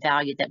 30%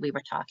 value that we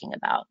were talking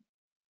about.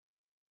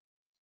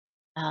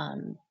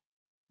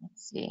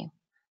 Let's see.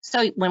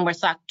 So when we're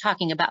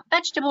talking about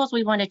vegetables,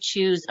 we want to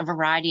choose a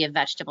variety of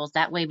vegetables.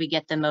 That way we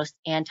get the most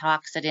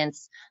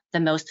antioxidants, the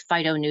most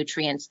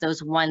phytonutrients,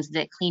 those ones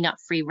that clean up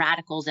free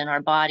radicals in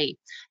our body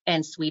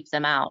and sweep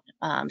them out.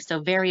 So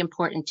very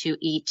important to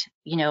eat,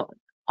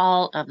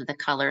 all of the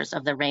colors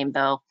of the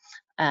rainbow.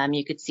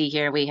 You could see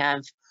here we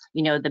have,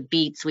 the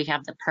beets, we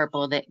have the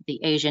purple, the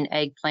Asian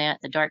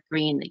eggplant, the dark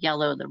green, the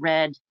yellow, the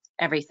red,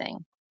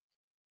 everything.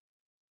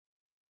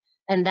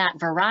 And that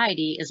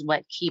variety is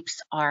what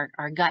keeps our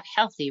gut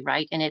healthy,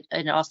 right? And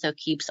it also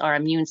keeps our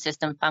immune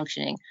system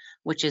functioning,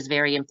 which is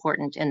very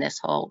important in this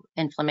whole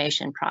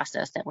inflammation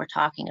process that we're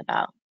talking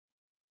about.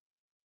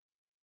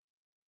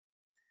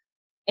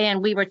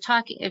 And we were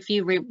talking, if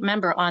you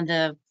remember, on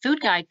the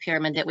food guide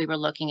pyramid that we were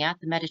looking at,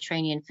 the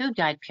Mediterranean food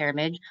guide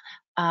pyramid,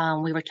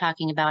 we were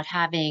talking about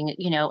having,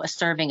 a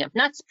serving of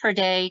nuts per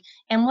day.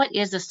 And what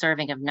is a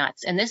serving of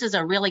nuts? And this is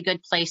a really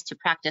good place to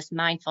practice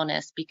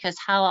mindfulness, because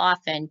how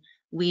often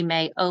we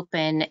may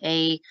open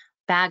a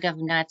bag of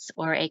nuts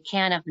or a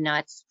can of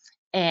nuts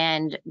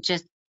and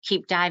just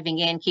keep diving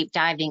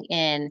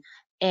in.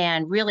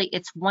 And really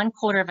it's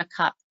 1/4 of a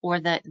cup, or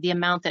the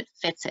amount that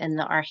fits in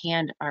our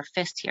hand, our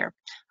fist here,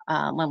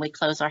 when we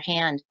close our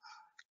hand.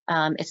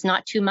 It's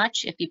not too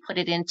much. If you put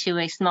it into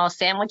a small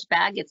sandwich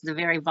bag, it's the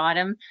very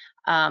bottom,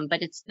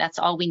 but that's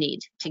all we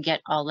need to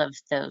get all of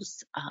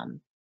those,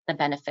 the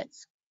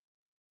benefits.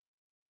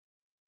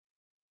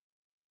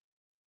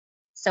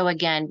 So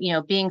again,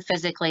 being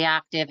physically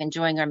active,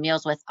 enjoying our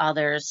meals with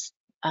others,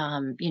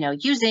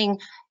 using,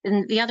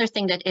 and the other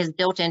thing that is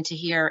built into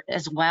here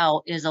as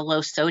well is a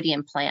low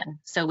sodium plan.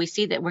 So we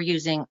see that we're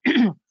using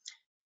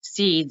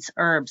seeds,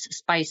 herbs,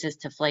 spices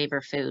to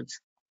flavor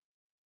foods.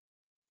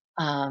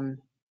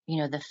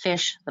 The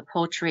fish, the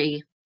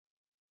poultry,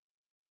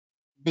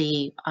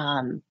 the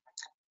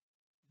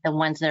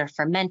ones that are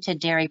fermented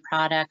dairy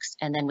products,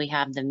 and then we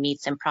have the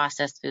meats and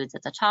processed foods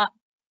at the top.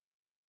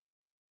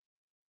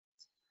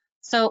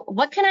 So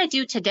what can I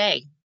do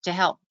today to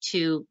help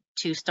to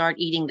start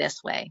eating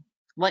this way?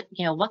 What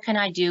can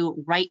I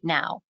do right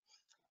now?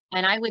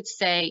 And I would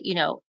say,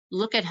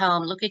 look at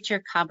home, look at your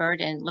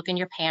cupboard and look in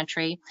your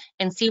pantry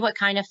and see what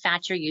kind of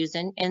fat you're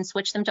using, and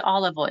switch them to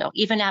olive oil,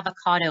 even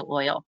avocado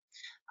oil,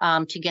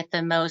 to get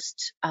the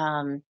most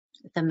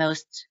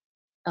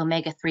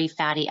omega-3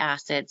 fatty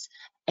acids,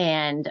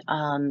 and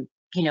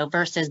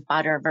versus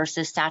butter,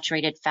 versus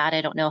saturated fat.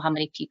 I don't know how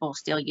many people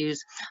still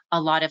use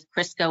a lot of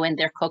Crisco in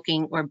their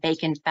cooking, or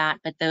bacon fat,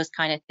 but those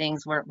kind of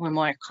things were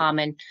more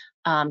common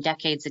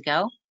decades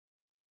ago.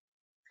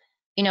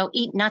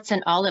 Eat nuts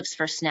and olives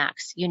for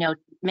snacks.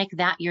 Make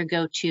that your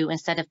go-to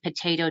instead of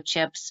potato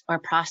chips or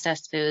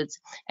processed foods.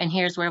 And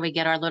here's where we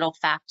get our little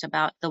fact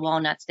about the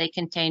walnuts. They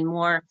contain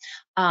more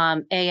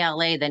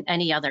ALA than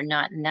any other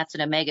nut, and that's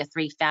an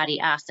omega-3 fatty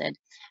acid.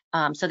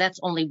 So that's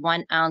only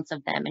 1 ounce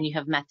of them, and you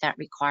have met that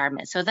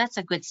requirement. So that's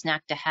a good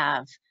snack to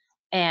have.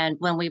 And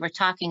when we were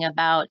talking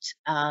about,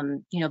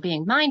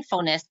 being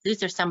mindfulness,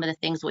 these are some of the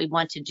things we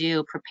want to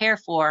do, prepare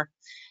for,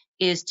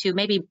 is to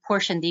maybe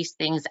portion these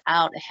things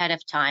out ahead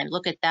of time.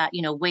 Look at that,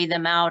 weigh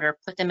them out, or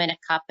put them in a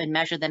cup and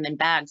measure them in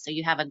bags so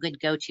you have a good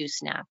go-to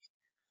snack.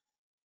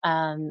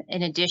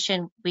 In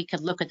addition, we could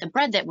look at the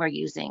bread that we're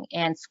using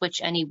and switch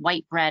any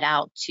white bread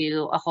out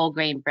to a whole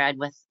grain bread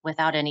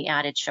without any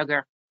added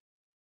sugar.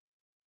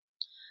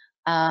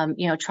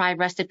 Try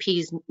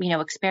recipes,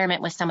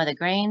 experiment with some of the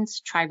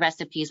grains, try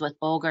recipes with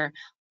bulgur,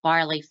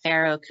 barley,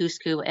 farro,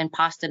 couscous, and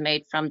pasta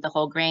made from the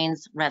whole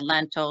grains, red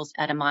lentils,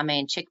 edamame,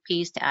 and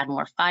chickpeas to add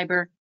more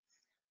fiber.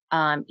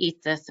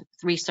 eat the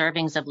 3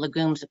 servings of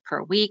legumes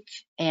per week,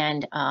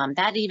 and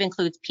that even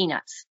includes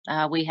peanuts.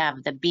 We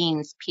have the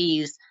beans,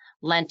 peas,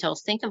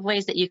 lentils. Think of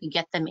ways that you can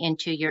get them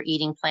into your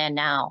eating plan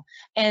now.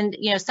 And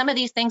some of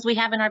these things we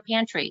have in our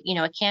pantry.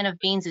 A can of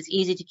beans is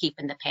easy to keep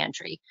in the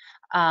pantry.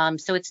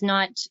 So it's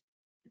not.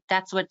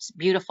 That's what's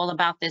beautiful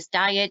about this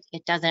diet.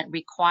 It doesn't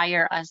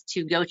require us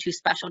to go to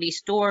specialty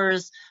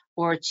stores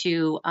or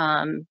to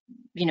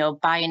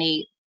buy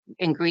any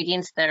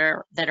ingredients that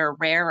are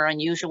rare or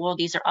unusual.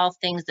 These are all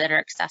things that are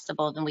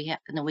accessible and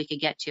we could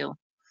get to.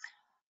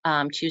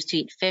 Choose to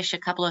eat fish a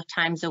couple of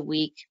times a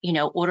week.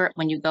 Order it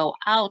when you go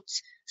out.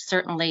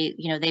 Certainly,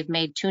 they've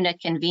made tuna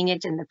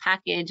convenient in the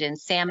package, and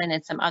salmon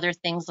and some other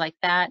things like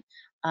that.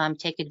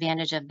 Take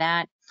advantage of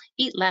that.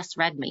 Eat less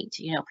red meat.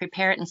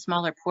 Prepare it in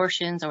smaller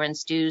portions or in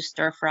stews,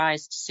 stir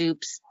fries,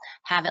 soups.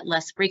 Have it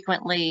less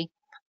frequently.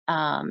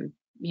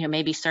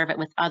 Maybe serve it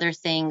with other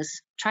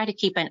things. Try to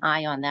keep an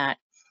eye on that.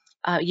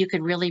 You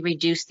could really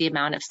reduce the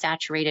amount of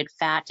saturated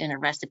fat in a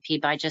recipe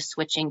by just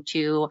switching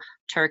to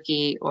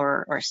turkey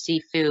or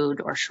seafood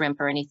or shrimp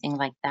or anything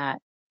like that.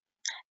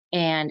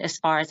 And as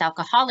far as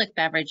alcoholic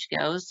beverage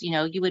goes,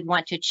 you would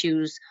want to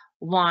choose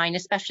wine,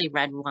 especially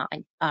red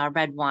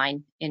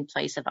wine in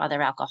place of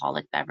other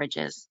alcoholic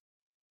beverages.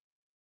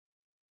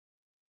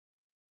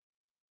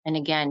 And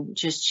again,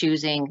 just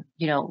choosing,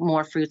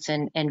 more fruits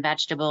and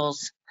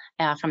vegetables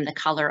from the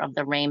color of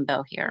the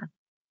rainbow here.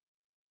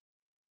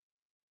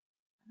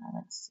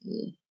 Let's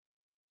see.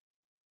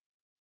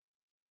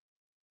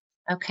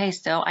 Okay,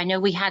 so I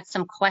know we had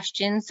some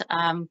questions.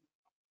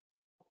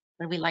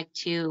 Would we like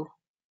to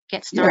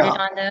get started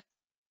on those?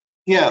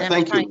 Yeah,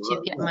 thank you.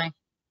 To get my...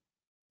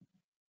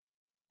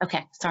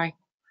 Okay, sorry.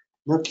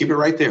 No, keep it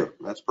right there.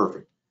 That's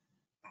perfect.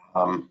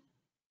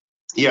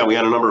 Yeah, we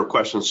had a number of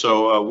questions.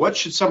 So what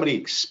should somebody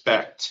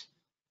expect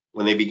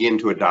when they begin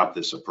to adopt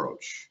this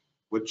approach?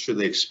 What should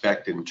they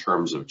expect in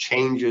terms of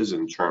changes,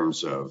 in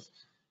terms of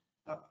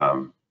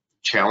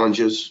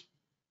challenges?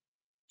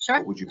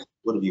 Sure.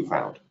 What have you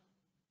found?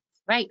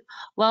 Right.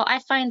 Well, I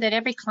find that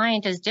every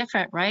client is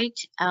different, right?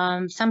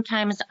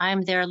 Sometimes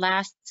I'm their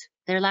last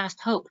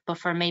hope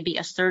before maybe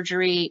a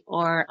surgery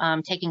or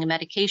taking a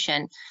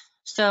medication.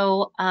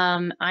 So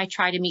I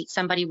try to meet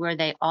somebody where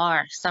they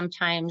are.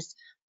 Sometimes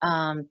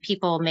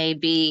people may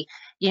be,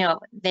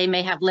 they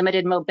may have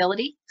limited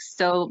mobility.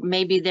 So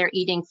maybe they're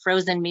eating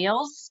frozen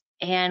meals,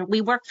 and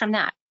we work from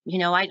that.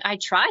 I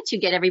try to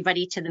get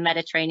everybody to the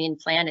Mediterranean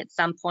plan at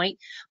some point,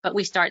 but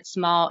we start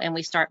small and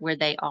we start where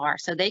they are.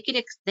 So they could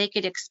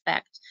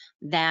expect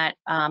that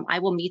I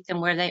will meet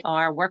them where they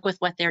are, work with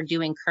what they're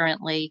doing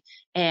currently,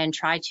 and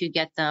try to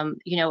get them,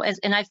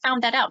 and I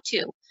found that out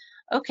too.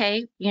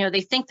 Okay,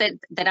 they think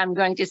that I'm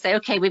going to say,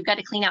 okay, we've got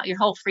to clean out your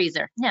whole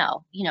freezer.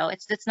 No,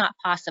 it's not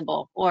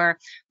possible. Or,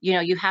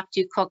 you have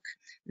to cook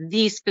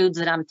these foods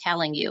that I'm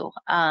telling you.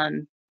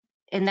 And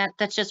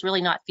that's just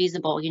really not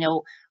feasible.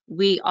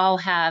 We all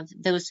have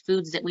those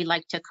foods that we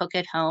like to cook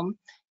at home,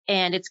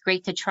 and it's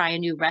great to try a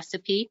new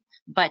recipe,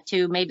 but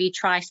to maybe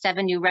try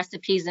 7 new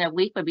recipes in a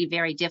week would be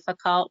very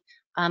difficult.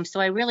 So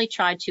I really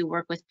try to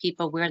work with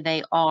people where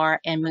they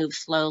are and move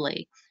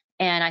slowly.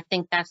 And I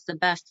think that's the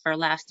best for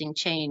lasting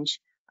change.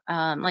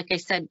 Like I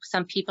said,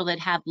 some people that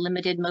have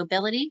limited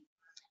mobility,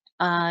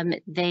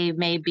 they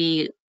may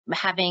be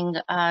having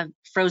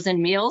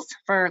frozen meals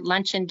for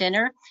lunch and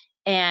dinner.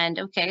 And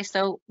okay,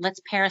 so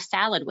let's pair a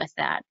salad with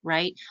that,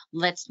 right?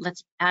 Let's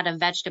add a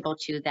vegetable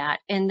to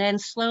that. And then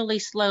slowly,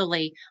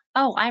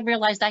 oh, I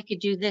realized I could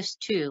do this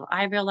too.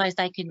 I realized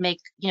I could make,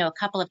 a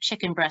couple of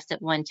chicken breasts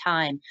at one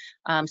time.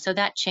 So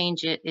that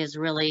change is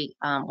really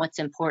what's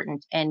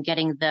important, and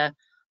getting the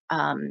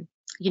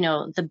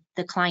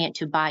client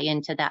to buy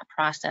into that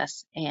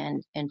process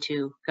and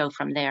to go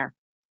from there.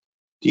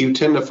 Do you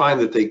tend to find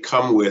that they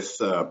come with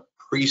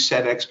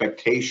preset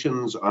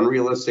expectations,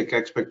 unrealistic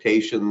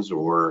expectations,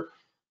 or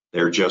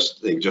they've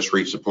just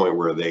reached a point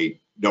where they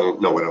don't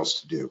know what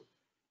else to do?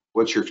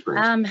 What's your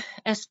experience?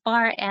 As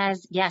far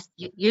as, yes,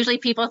 usually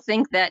people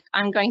think that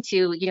I'm going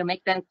to,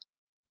 make them,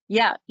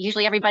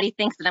 usually everybody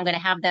thinks that I'm going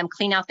to have them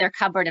clean out their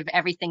cupboard of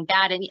everything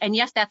bad. And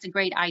yes, that's a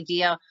great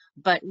idea,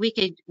 but we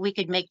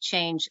could make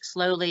change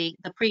slowly.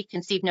 The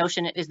preconceived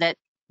notion is that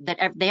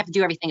they have to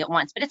do everything at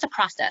once, but it's a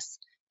process.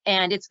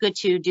 And it's good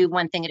to do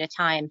one thing at a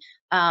time.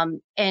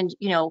 And,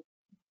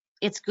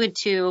 it's good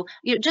to,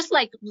 just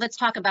like, let's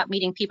talk about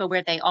meeting people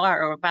where they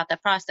are or about the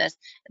process.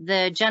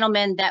 The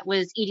gentleman that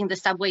was eating the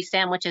Subway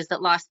sandwiches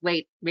that lost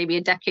weight maybe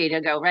a decade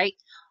ago, right?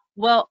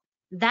 Well,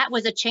 that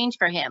was a change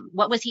for him.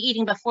 What was he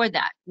eating before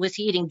that? Was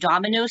he eating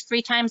Domino's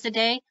 3 times a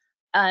day?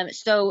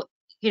 So,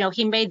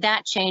 he made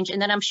that change.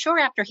 And then I'm sure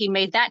after he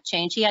made that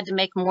change, he had to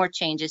make more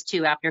changes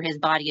too after his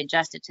body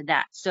adjusted to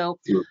that. So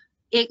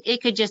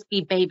it could just be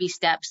baby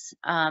steps.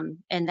 And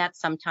that's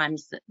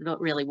sometimes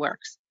what really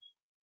works.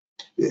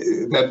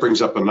 That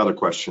brings up another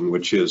question,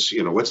 which is,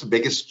 what's the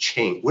biggest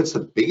change? What's the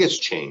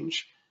biggest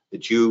change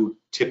that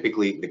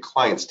the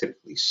clients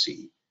typically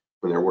see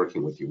when they're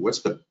working with you?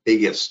 What's the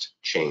biggest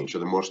change or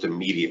the most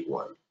immediate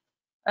one?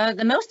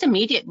 The most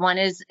immediate one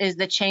is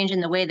the change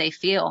in the way they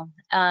feel,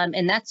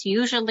 and that's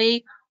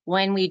usually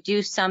when we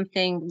do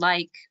something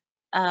like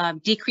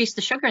decrease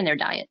the sugar in their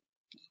diet.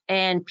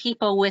 And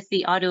people with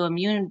the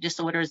autoimmune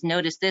disorders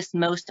notice this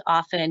most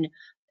often,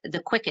 the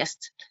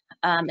quickest.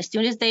 As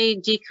soon as they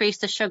decrease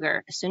the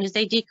sugar, as soon as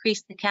they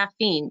decrease the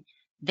caffeine,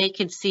 they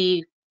can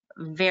see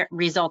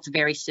results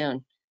very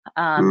soon.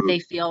 They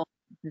feel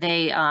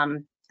they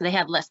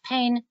have less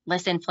pain,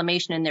 less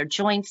inflammation in their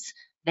joints.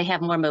 They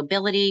have more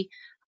mobility.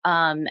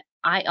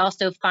 I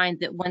also find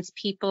that once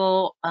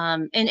people,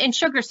 and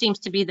sugar seems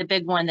to be the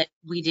big one that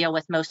we deal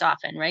with most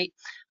often, right?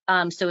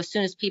 So as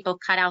soon as people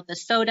cut out the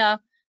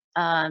soda,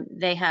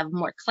 they have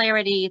more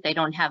clarity. They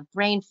don't have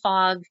brain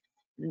fog.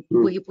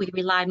 We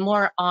rely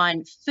more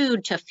on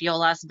food to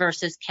fuel us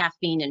versus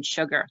caffeine and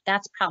sugar.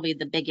 That's probably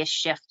the biggest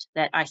shift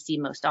that I see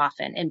most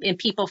often, and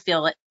people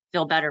feel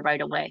better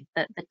right away.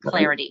 The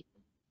clarity.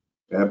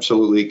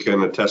 Absolutely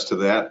can attest to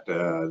that.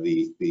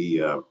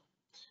 The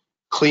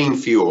clean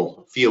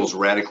fuel feels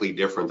radically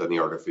different than the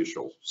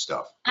artificial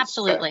stuff.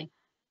 Absolutely.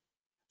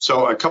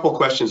 So a couple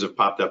questions have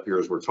popped up here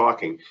as we're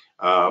talking.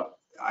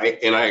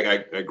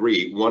 I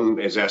agree. One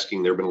is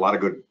asking, there have been a lot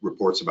of good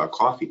reports about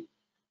coffee.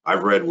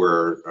 I've read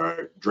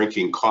where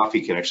drinking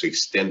coffee can actually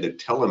extend the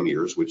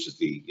telomeres, which is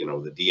the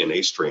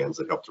DNA strands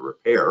that help to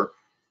repair.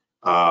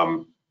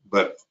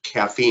 But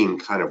caffeine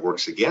kind of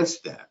works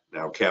against that.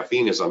 Now,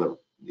 caffeine is on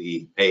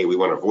the hey, we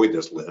want to avoid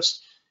this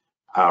list.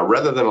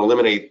 Rather than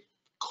eliminate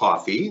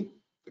coffee,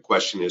 the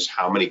question is,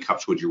 how many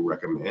cups would you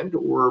recommend?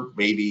 Or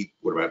maybe,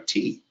 what about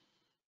tea?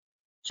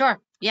 Sure.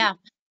 Yeah.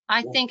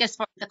 I think as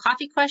far as the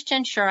coffee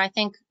question, sure. I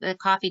think the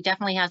coffee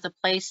definitely has a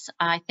place.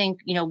 I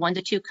think, 1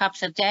 to 2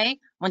 cups a day,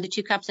 1 to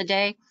 2 cups a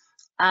day.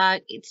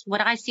 It's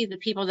what I see, the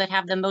people that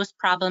have the most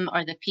problem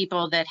are the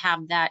people that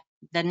have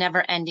the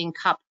never ending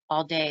cup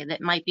all day, that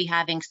might be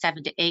having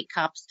 7 to 8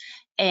 cups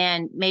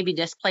and maybe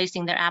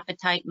displacing their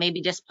appetite,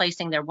 maybe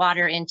displacing their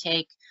water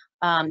intake.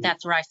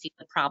 That's where I see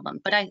the problem.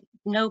 But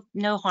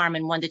no harm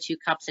in 1 to 2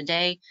 cups a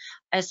day.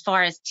 As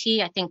far as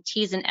tea, I think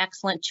tea is an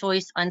excellent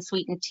choice,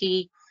 unsweetened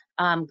tea.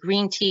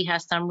 Green tea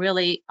has some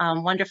really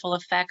wonderful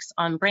effects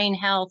on brain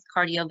health,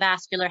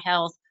 cardiovascular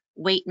health,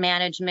 weight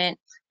management.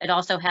 It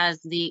also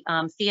has the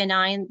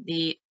theanine,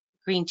 the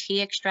green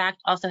tea extract,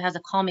 also has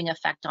a calming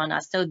effect on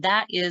us. So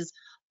that is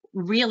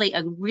really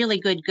a really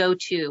good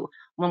go-to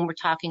when we're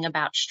talking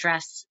about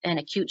stress and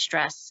acute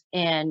stress,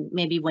 and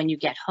maybe when you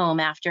get home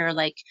after,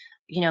 like,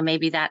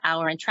 maybe that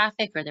hour in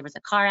traffic or there was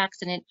a car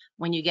accident.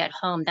 When you get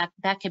home,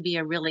 that could be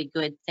a really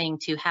good thing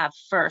to have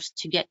first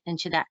to get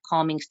into that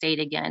calming state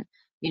again.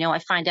 I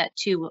find that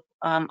too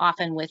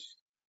often with,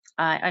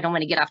 I don't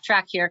want to get off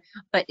track here,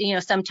 but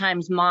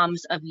sometimes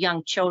moms of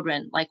young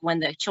children, like when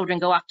the children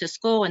go off to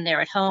school and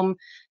they're at home,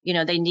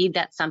 they need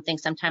that something.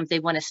 Sometimes they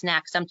want a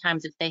snack.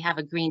 Sometimes if they have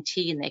a green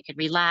tea and they could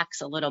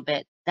relax a little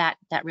bit, that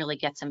really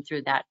gets them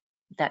through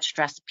that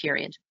stress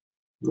period.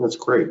 That's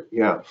great.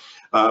 Yeah.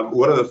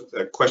 One of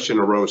the question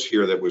arose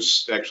here that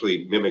was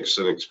actually mimics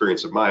an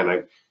experience of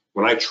mine.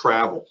 When I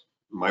travel,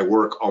 my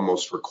work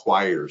almost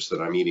requires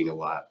that I'm eating a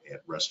lot at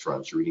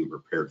restaurants or eating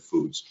prepared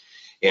foods.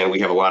 And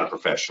we have a lot of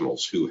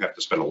professionals who have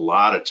to spend a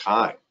lot of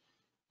time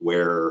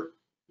where,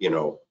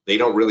 they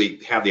don't really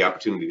have the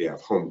opportunity to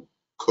have home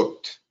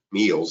cooked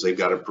meals. They've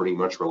got to pretty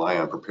much rely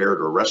on prepared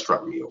or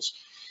restaurant meals.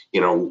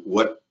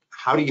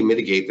 How do you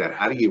mitigate that?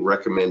 How do you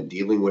recommend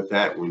dealing with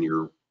that when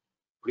you're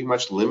pretty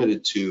much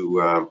limited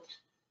to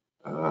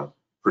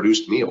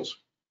produced meals?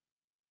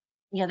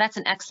 Yeah, that's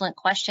an excellent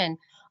question.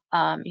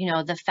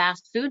 The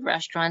fast food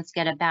restaurants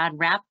get a bad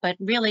rap, but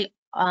really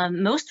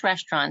most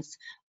restaurants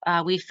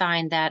we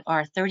find that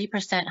are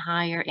 30%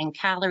 higher in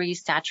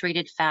calories,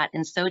 saturated fat,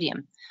 and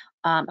sodium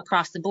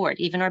across the board,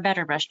 even our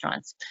better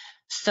restaurants.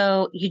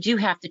 So you do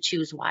have to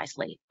choose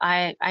wisely.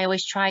 I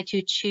always try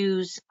to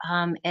choose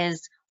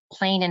as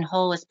plain and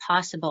whole as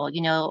possible,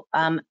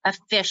 a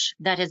fish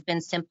that has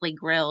been simply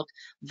grilled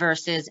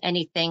versus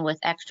anything with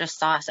extra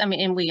sauce. I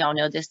mean, and we all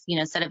know this,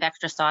 instead of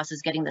extra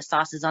sauces, getting the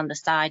sauces on the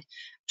side.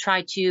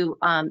 Try to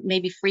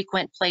maybe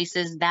frequent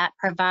places that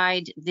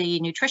provide the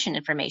nutrition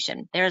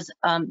information. There's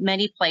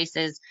many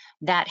places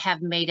that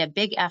have made a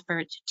big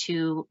effort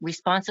to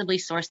responsibly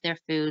source their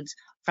foods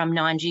from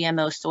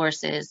non-GMO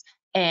sources,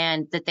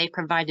 and that they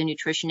provide the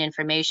nutrition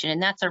information.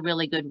 And that's a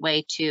really good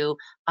way to,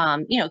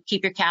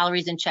 keep your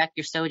calories in check,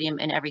 your sodium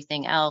and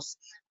everything else,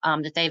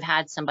 that they've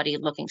had somebody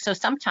looking. So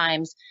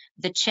sometimes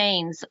the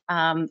chains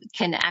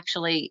can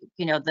actually,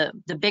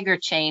 the bigger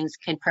chains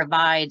can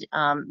provide,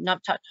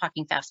 not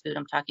talking fast food,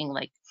 I'm talking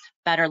like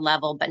better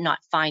level, but not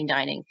fine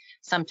dining.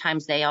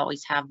 Sometimes they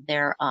always have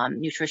their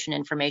nutrition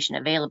information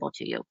available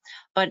to you.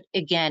 But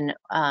again,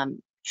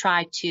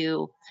 try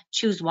to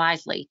choose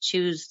wisely.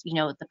 Choose,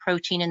 the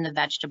protein in the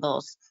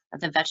vegetables.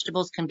 The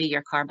vegetables can be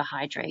your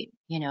carbohydrate.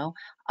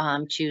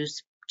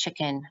 Choose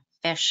chicken,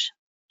 fish,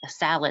 a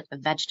salad, a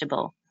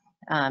vegetable.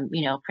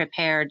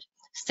 Prepared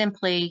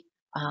simply.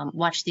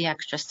 Watch the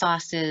extra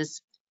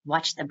sauces.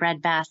 Watch the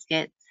bread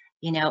basket.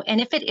 And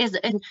if it is,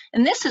 and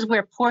this is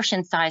where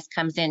portion size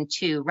comes in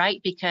too,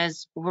 right?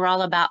 Because we're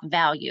all about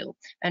value.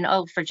 And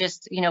for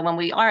just, when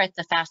we are at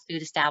the fast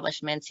food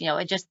establishments,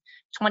 it just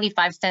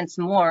 25 cents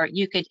more,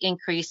 you could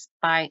increase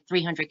by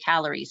 300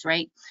 calories,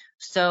 right?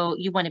 So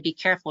you want to be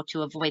careful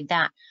to avoid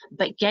that.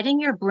 But getting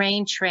your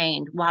brain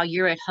trained while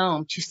you're at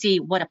home to see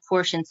what a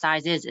portion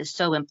size is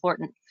so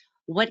important.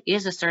 What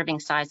is a serving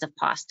size of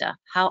pasta?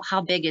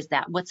 How big is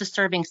that? What's a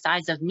serving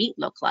size of meat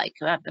look like?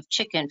 Of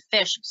chicken,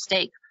 fish,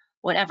 steak,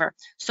 whatever.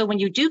 So when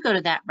you do go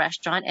to that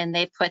restaurant and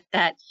they put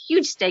that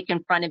huge steak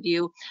in front of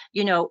you,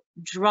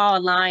 draw a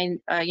line,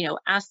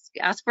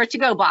 ask for a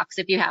to-go box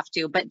if you have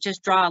to, but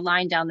just draw a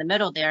line down the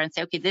middle there and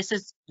say, okay, this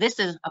is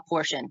a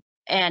portion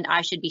and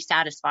I should be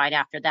satisfied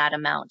after that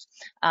amount.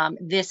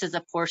 This is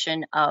a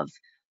portion of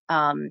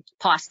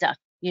pasta.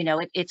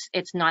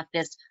 It's not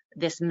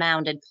this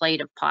mounded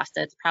plate of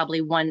pasta. It's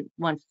probably one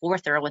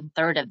fourth or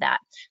 1/3 of that.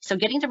 So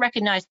getting to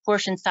recognize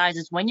portion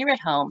sizes when you're at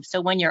home,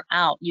 so when you're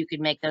out, you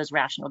can make those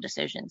rational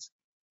decisions.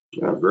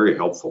 Yeah, very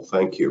helpful.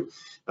 Thank you.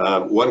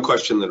 One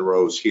question that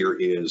arose here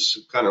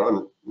is kind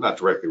of not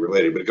directly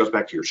related, but it goes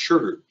back to your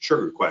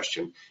sugar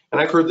question.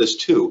 And I've heard this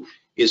too.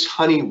 Is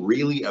honey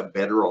really a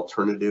better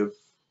alternative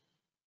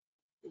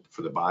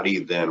for the body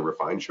than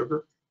refined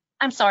sugar?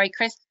 I'm sorry,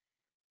 Chris.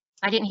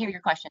 I didn't hear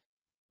your question.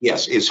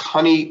 Yes. Is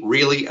honey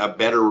really a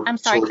better? I'm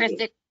sorry, Chris.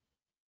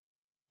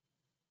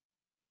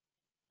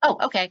 Oh,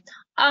 okay.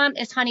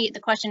 The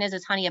question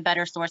is honey a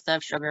better source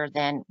of sugar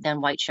than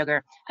white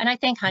sugar? And I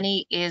think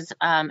honey is,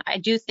 I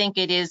do think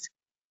it is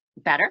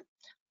better.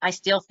 I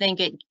still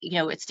think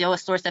it's still a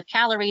source of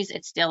calories.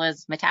 It still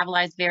is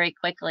metabolized very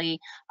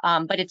quickly,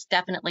 but it's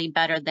definitely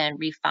better than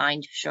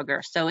refined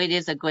sugar. So it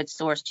is a good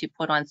source to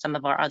put on some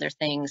of our other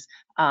things,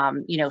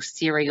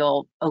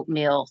 cereal,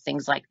 oatmeal,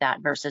 things like that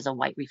versus a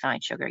white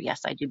refined sugar.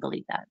 Yes, I do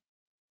believe that.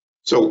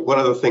 So one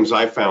of the things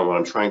I found when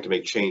I'm trying to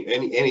make change,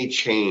 any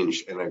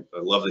change, and I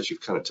love that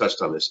you've kind of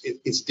touched on this,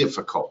 it's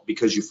difficult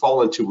because you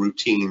fall into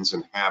routines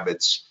and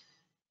habits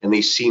and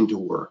they seem to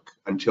work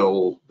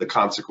until the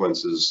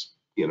consequences,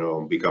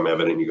 become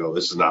evident. You go,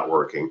 this is not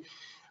working.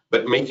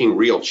 But making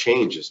real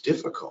change is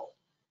difficult.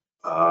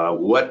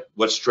 What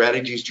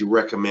strategies do you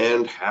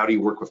recommend? How do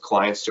you work with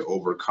clients to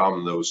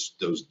overcome those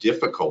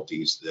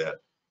difficulties that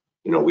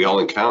we all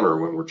encounter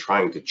when we're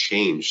trying to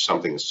change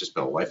something that's just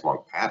been a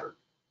lifelong pattern?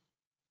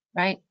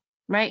 Right.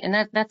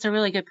 And that's a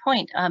really good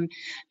point.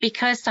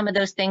 Because some of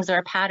those things are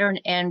a pattern,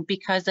 and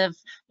because of,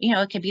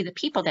 it could be the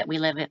people that we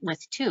live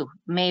with too.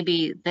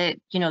 Maybe that,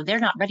 they're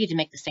not ready to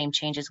make the same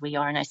changes we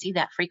are. And I see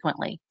that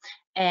frequently.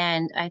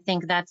 And I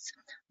think that's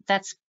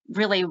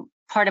really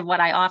part of what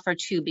I offer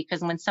too,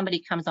 because when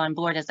somebody comes on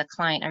board as a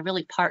client, I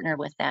really partner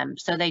with them.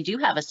 So they do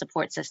have a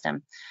support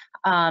system,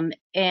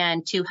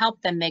 and to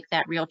help them make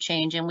that real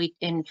change.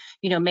 And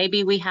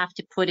maybe we have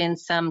to put in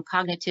some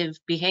cognitive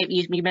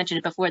behavior. You mentioned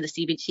it before, the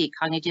CBT,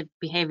 cognitive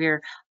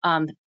behavior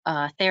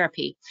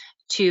therapy,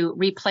 to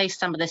replace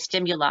some of the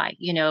stimuli,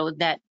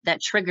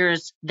 that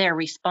triggers their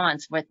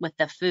response with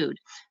the food.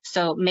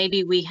 So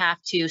maybe we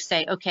have to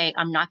say, okay,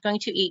 I'm not going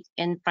to eat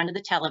in front of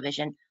the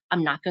television.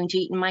 I'm not going to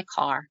eat in my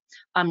car.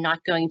 I'm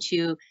not going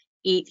to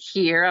eat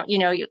here,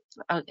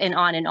 and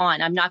on and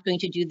on. I'm not going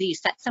to do these.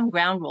 Set some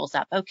ground rules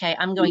up. Okay,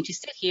 I'm going to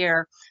sit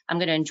here. I'm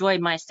going to enjoy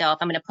myself.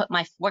 I'm going to put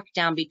my fork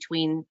down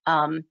between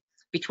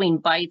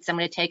bites. I'm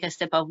going to take a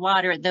sip of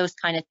water. Those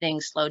kind of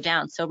things slow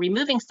down. So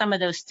removing some of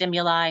those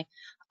stimuli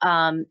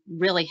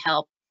really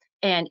help,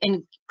 and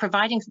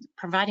providing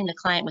the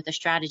client with a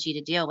strategy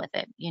to deal with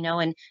it.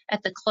 And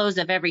at the close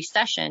of every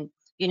session,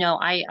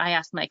 I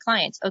ask my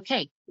clients,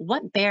 okay,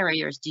 what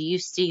barriers do you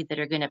see that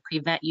are going to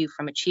prevent you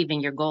from achieving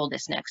your goal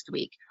this next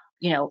week?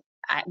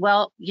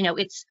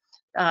 It's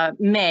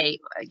May,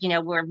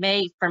 where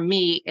May for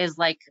me is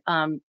like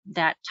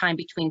that time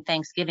between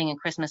Thanksgiving and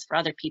Christmas for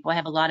other people. I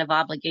have a lot of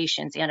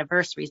obligations,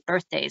 anniversaries,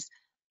 birthdays.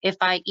 If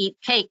I eat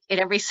cake at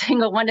every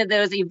single one of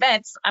those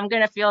events, I'm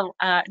going to feel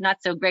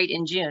not so great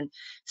in June.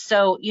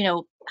 So,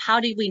 how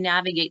do we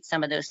navigate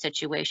some of those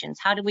situations?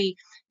 How do we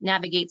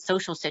navigate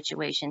social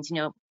situations?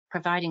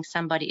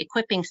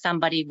 Equipping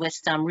somebody with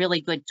some really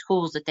good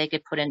tools that they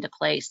could put into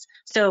place.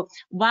 So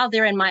while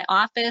they're in my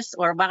office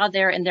or while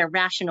they're in their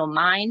rational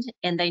mind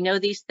and they know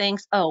these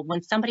things,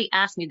 when somebody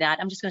asks me that,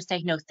 I'm just going to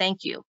say, no,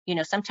 thank you.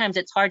 Sometimes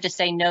it's hard to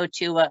say no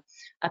to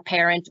a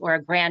parent or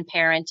a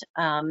grandparent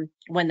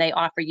when they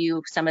offer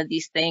you some of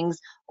these things,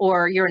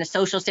 or you're in a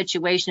social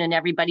situation and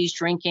everybody's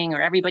drinking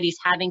or everybody's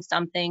having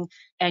something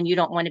and you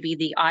don't want to be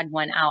the odd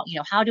one out.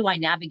 How do I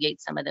navigate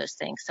some of those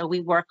things? So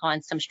we work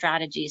on some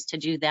strategies to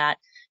do that.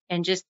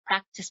 And just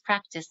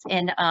practice.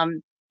 And,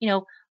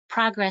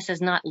 progress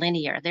is not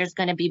linear. There's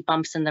going to be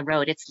bumps in the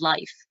road. It's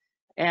life.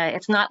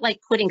 It's not like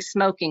quitting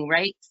smoking,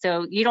 right?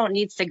 So you don't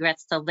need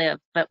cigarettes to live,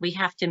 but we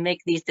have to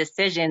make these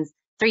decisions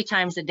 3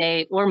 times a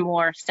day or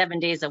more, 7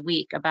 days a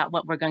week about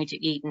what we're going to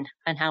eat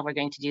and how we're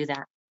going to do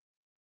that.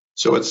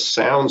 So it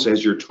sounds,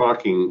 as you're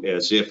talking,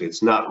 as if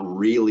it's not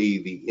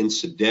really the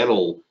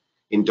incidental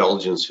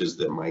indulgences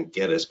that might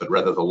get us, but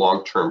rather the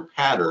long-term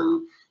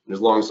pattern. And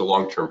as long as the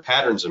long-term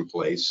pattern's in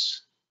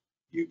place,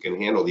 you can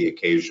handle the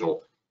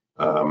occasional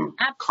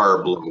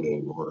carb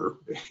loading or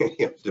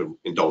the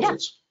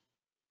indulgence.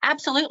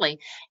 Absolutely.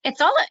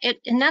 It's all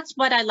and that's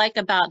what I like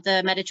about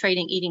the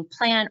Mediterranean eating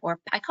plan, or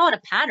I call it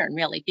a pattern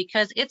really,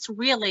 because it's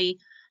really,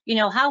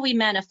 how we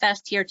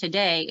manifest here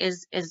today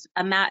is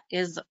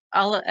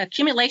all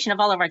accumulation of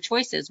all of our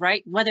choices,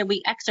 right? Whether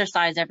we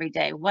exercise every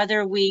day,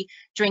 whether we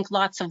drink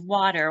lots of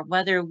water,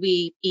 whether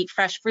we eat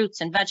fresh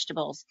fruits and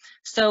vegetables.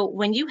 So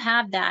when you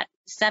have that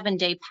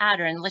 7-day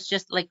pattern, let's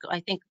just, like I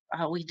think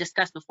we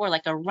discussed before,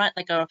 like a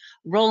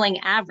rolling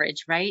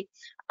average, right?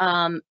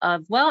 I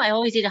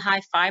always eat a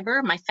high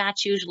fiber, my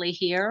fat's usually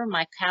here,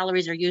 my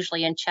calories are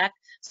usually in check.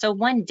 So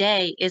one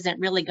day isn't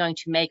really going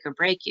to make or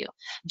break you.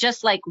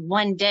 Just like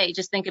one day,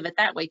 just think of it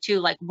that way too,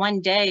 like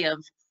one day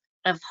of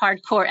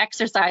hardcore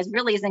exercise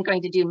really isn't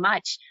going to do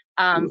much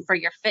for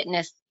your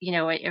fitness,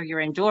 or your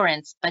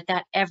endurance, but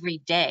that every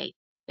day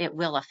it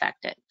will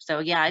affect it. So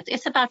yeah,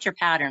 it's about your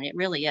pattern. It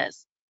really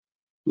is.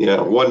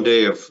 Yeah, one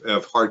day of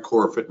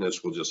hardcore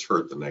fitness will just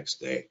hurt the next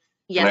day.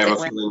 Yes, and I have it a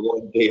will. feeling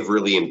one day of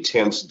really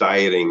intense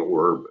dieting,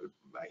 or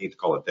I hate to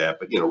call it that,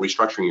 but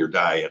restructuring your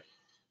diet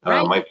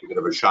Right. might be a bit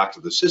of a shock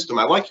to the system.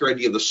 I like your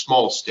idea of the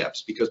small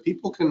steps, because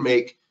people can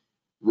make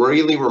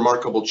really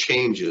remarkable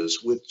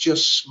changes with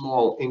just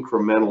small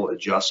incremental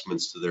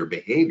adjustments to their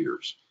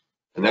behaviors.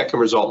 And that can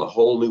result in a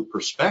whole new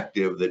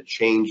perspective that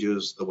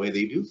changes the way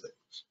they do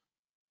things.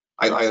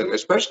 I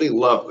especially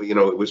love,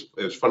 it was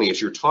funny as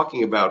you're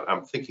talking about,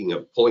 I'm thinking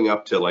of pulling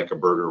up to like a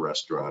burger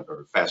restaurant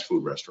or a fast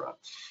food restaurant.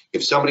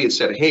 If somebody had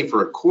said, hey,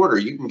 for a quarter,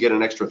 you can get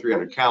an extra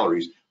 300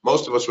 calories,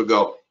 most of us would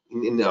go,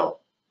 no.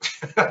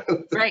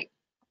 Right.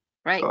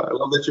 Right. So I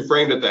love that you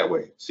framed it that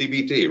way.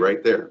 CBT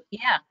right there.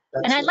 Yeah.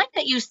 And I Excellent. like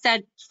that you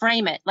said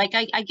frame it. Like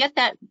I get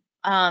that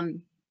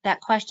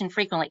that question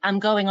frequently. I'm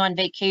going on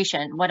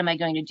vacation. What am I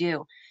going to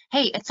do?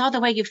 Hey, it's all the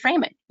way you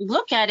frame it.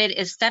 Look at it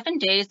as 7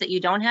 days that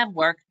you don't have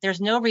work. There's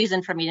no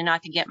reason for me to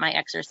not to get my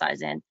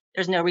exercise in.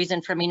 There's no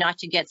reason for me not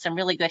to get some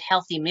really good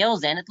healthy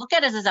meals in. Look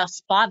at it as a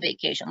spa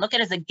vacation. Look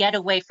at it as a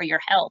getaway for your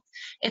health.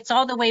 It's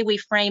all the way we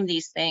frame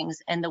these things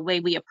and the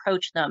way we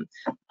approach them.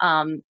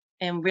 And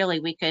really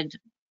we could,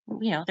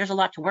 there's a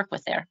lot to work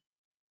with there.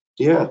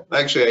 Yeah,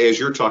 actually, as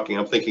you're talking,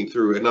 I'm thinking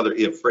through another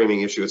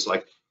framing issue. It's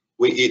like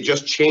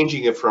just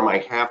changing it from I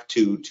have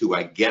to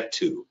I get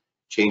to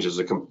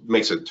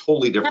makes a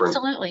totally different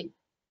Absolutely.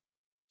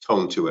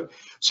 tone to it.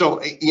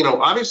 So,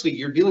 obviously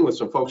you're dealing with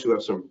some folks who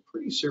have some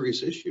pretty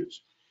serious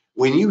issues.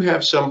 When you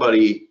have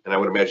somebody, and I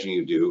would imagine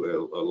you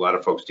do, a lot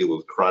of folks deal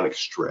with chronic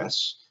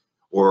stress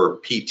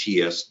or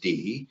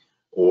PTSD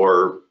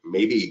or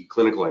maybe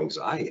clinical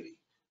anxiety.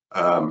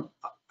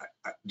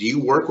 Do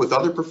you work with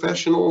other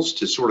professionals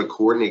to sort of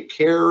coordinate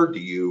care?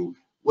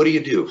 What do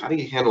you do? How do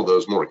you handle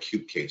those more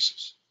acute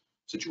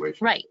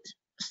situations? Right.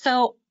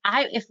 So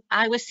if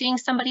I was seeing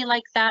somebody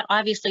like that,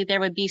 obviously there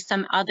would be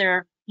some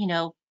other,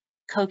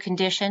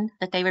 co-condition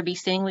that they would be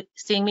seeing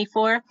me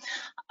for.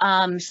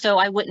 So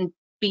I wouldn't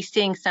be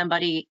seeing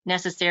somebody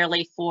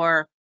necessarily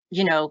for,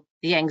 the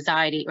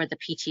anxiety or the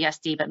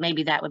PTSD, but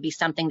maybe that would be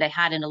something they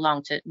had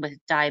with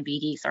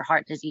diabetes or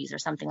heart disease or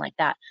something like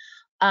that.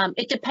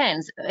 It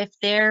depends if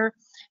they're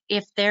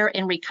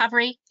in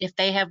recovery, if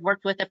they have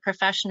worked with a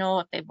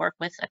professional, if they've worked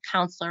with a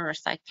counselor or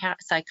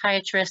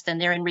psychiatrist and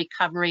they're in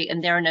recovery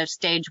and they're in a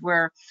stage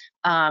where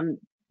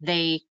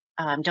they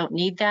don't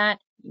need that,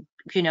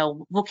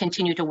 we'll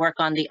continue to work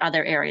on the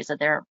other areas of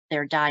their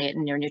diet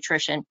and their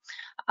nutrition.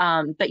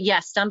 But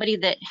yes, somebody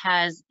that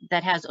has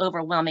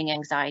overwhelming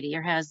anxiety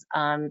or has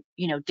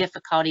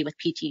difficulty with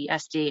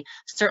PTSD,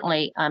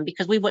 certainly,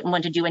 because we wouldn't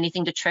want to do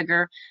anything to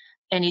trigger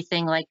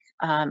anything like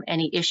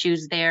any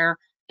issues there.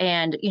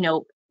 And,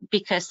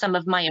 because some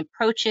of my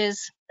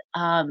approaches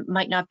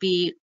might not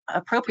be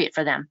appropriate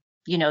for them.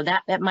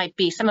 That might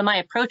be, some of my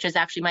approaches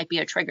actually might be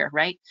a trigger,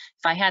 right?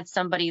 If I had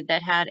somebody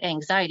that had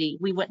anxiety,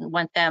 we wouldn't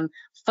want them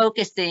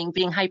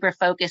being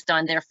hyper-focused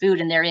on their food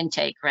and their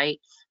intake,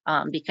 right?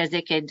 Because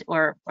it could,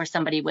 or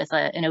somebody with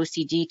an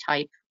OCD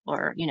type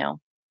or,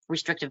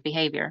 restrictive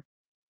behavior.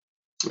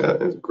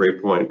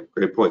 Great point.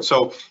 Great point.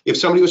 So if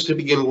somebody was to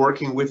begin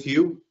working with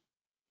you,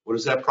 what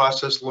does that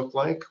process look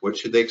like? What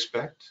should they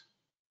expect?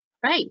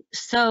 Right.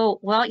 So,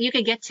 well, you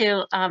could get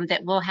to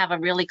that we'll have a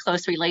really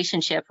close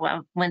relationship.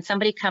 When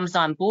somebody comes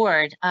on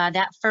board,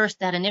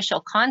 that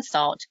initial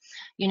consult,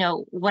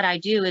 what I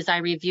do is I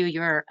review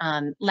your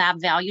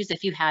lab values,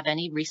 if you have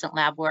any recent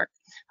lab work,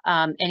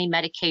 any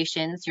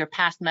medications, your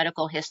past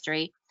medical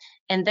history.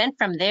 And then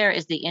from there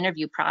is the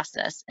interview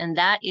process. And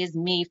that is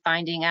me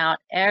finding out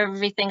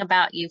everything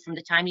about you from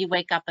the time you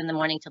wake up in the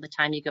morning till the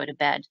time you go to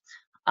bed.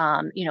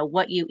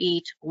 What you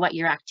eat, what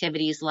your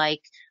activities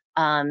like,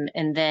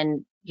 and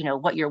then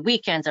what your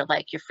weekends are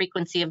like, your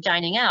frequency of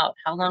dining out,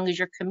 how long is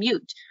your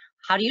commute,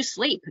 how do you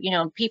sleep?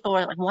 People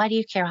are like, why do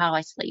you care how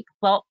I sleep?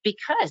 Well,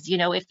 because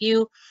if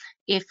you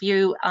have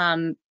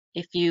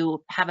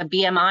a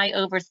BMI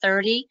over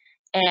 30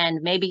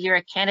 and maybe you're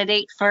a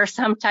candidate for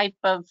some type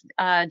of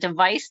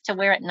device to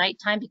wear at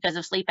nighttime because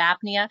of sleep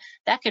apnea,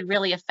 that could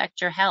really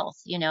affect your health,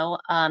 you know.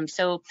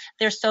 So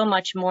there's so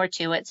much more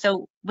to it.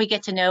 So we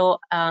get to know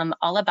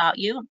all about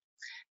you,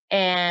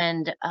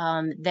 and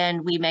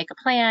then we make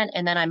a plan,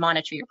 and then I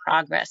monitor your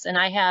progress. And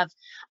I have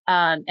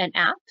an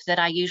app that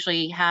I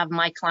usually have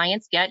my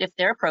clients get if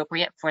they're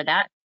appropriate for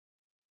that,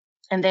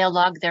 and they'll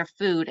log their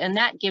food, and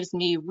that gives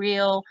me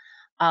real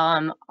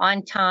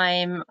on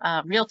time,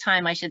 real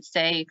time, I should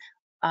say,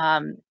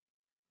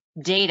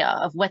 data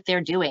of what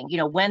they're doing, you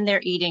know, when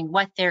they're eating,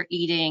 what they're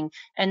eating.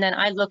 And then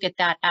I look at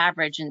that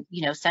average in,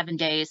 you know, 7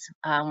 days,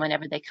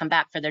 whenever they come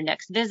back for their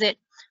next visit.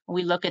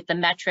 We look at the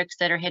metrics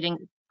that are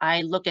hitting.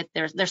 I look at,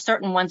 there's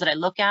certain ones that I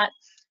look at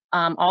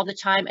all the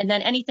time. And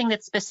then anything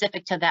that's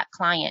specific to that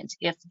client,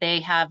 if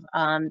they have,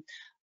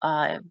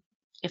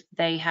 if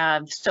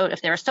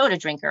they're a soda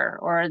drinker,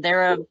 or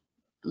they're a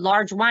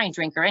large wine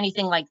drinker,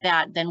 anything like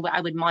that, then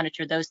I would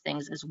monitor those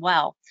things as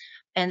well.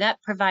 And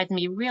that provides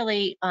me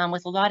really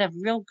with a lot of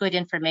real good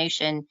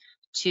information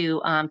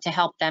to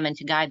help them and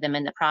to guide them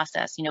in the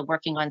process, you know,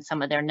 working on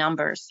some of their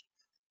numbers.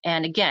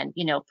 And again,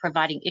 you know,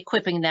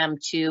 equipping them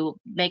to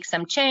make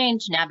some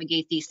change,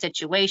 navigate these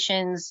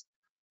situations.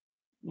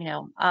 You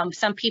know,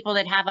 some people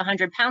that have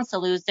 100 pounds to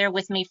lose, they're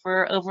with me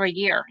for over a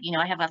year. You know,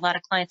 I have a lot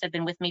of clients that have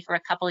been with me for a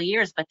couple of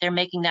years, but they're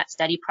making that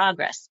steady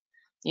progress.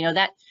 You know,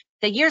 that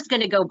the year's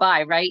going to go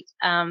by, right?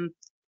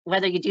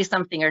 Whether you do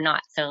something or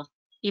not. So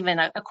even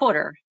a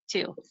quarter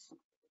too.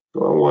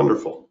 Well,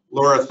 wonderful.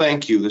 Laura,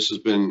 thank you. This has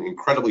been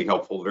incredibly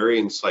helpful,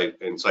 very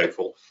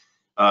insightful.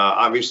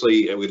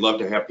 Obviously, we'd love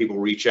to have people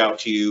reach out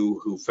to you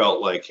who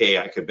felt like, hey,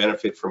 I could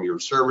benefit from your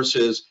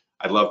services.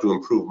 I'd love to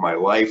improve my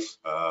life.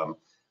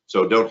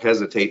 So don't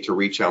hesitate to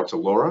reach out to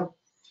Laura.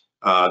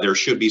 There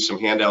should be some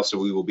handouts that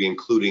we will be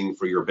including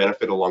for your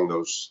benefit along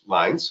those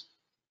lines.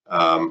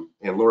 And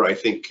Laura, I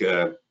think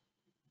if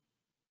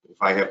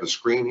I have the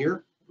screen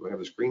here, do I have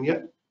the screen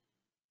yet?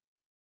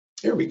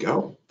 There we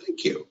go.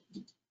 Thank you.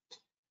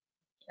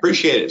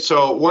 Appreciate it.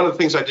 So one of the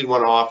things I did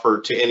want to offer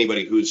to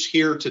anybody who's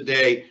here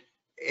today,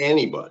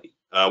 anybody,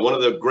 one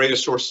of the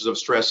greatest sources of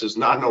stress is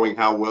not knowing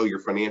how well your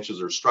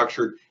financials are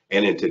structured.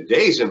 And in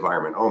today's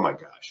environment, oh my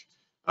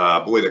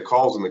gosh, boy, the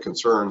calls and the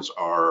concerns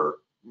are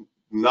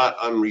not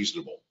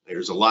unreasonable.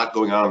 There's a lot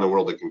going on in the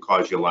world that can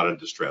cause you a lot of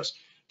distress.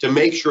 To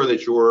make sure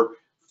that your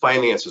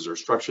finances are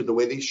structured the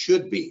way they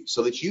should be,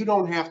 so that you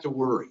don't have to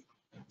worry,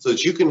 so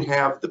that you can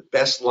have the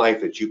best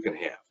life that you can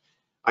have.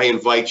 I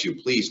invite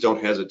you, please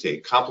don't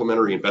hesitate.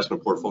 Complimentary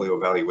investment portfolio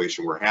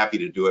evaluation. We're happy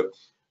to do it.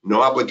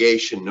 No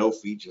obligation, no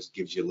fee, just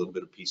gives you a little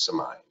bit of peace of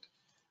mind.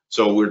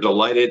 So we're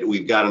delighted.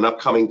 We've got an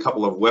upcoming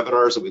couple of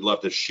webinars that we'd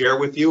love to share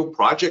with you.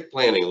 Project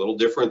planning, a little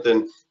different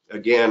than,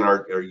 again,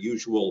 our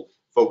usual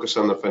focus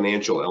on the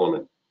financial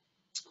element.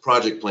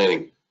 Project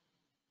planning.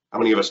 How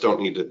many of us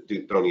don't need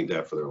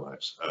that for their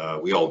lives?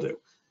 We all do.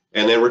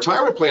 And then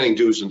retirement planning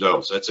do's and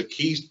don'ts. That's a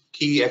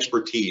key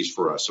expertise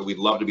for us. So we'd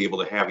love to be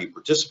able to have you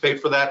participate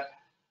for that.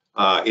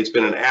 It's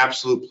been an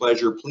absolute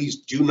pleasure. Please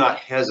do not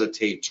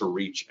hesitate to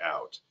reach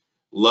out.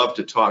 Love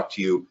to talk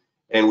to you,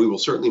 and we will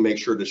certainly make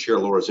sure to share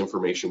Laura's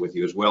information with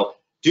you as well.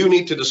 Do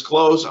need to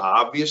disclose,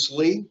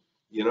 obviously,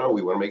 you know,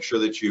 we want to make sure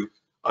that you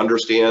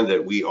understand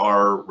that we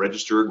are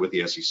registered with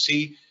the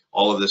SEC.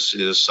 All of this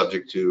is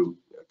subject to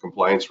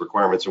compliance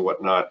requirements and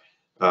whatnot,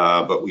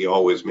 but we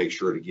always make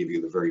sure to give you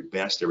the very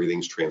best.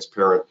 Everything's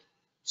transparent.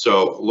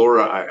 So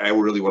Laura, I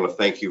really want to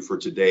thank you for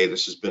today.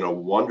 This has been a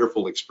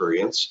wonderful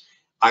experience.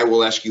 I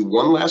will ask you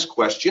one last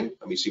question.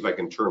 Let me see if I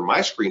can turn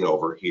my screen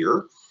over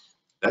here.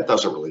 That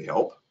doesn't really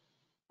help.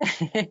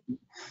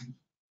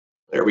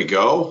 There we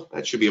go.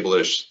 That should be able to,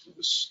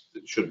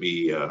 it should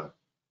be,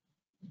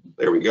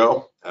 there we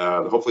go.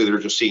 Hopefully they're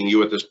just seeing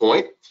you at this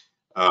point.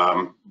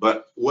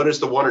 But what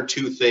is the one or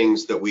two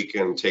things that we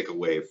can take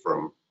away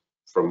from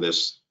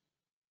this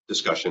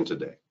discussion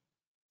today?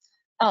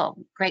 Oh,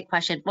 great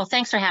question. Well,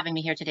 thanks for having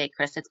me here today,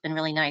 Chris. It's been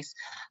really nice.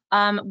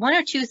 One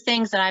or two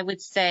things that I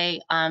would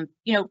say,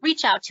 you know,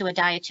 reach out to a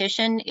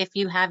dietitian if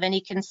you have any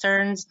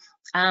concerns.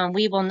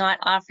 We will not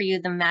offer you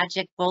the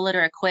magic bullet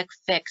or a quick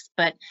fix,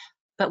 but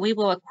we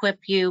will equip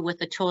you with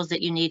the tools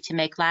that you need to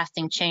make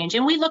lasting change.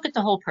 And we look at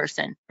the whole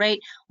person, right?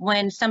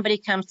 When somebody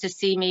comes to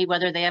see me,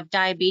 whether they have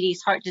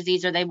diabetes, heart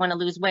disease, or they want to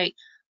lose weight,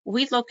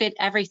 we look at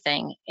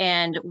everything,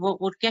 and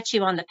we'll get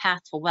you on the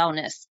path to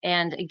wellness.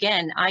 And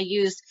again, I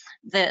use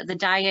the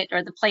diet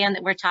or the plan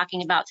that we're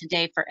talking about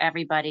today for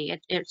everybody.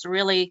 It's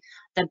really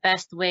the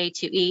best way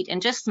to eat,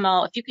 and just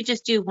small. If you could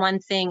just do one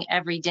thing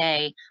every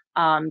day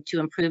to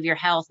improve your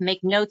health,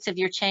 make notes of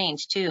your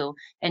change too,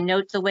 and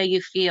note the way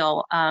you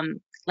feel.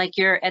 Like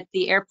you're at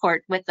the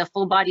airport with the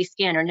full body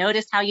scan, or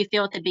notice how you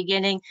feel at the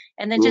beginning,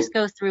 and then just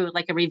go through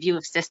like a review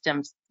of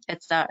systems.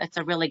 It's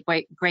a really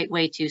great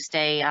way to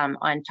stay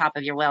on top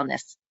of your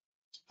wellness.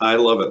 I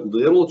love it.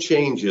 Little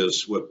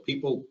changes, what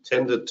people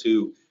tend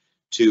to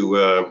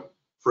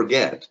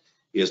forget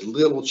is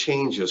little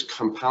changes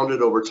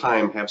compounded over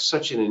time have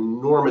such an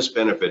enormous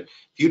benefit.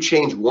 If you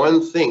change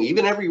one thing,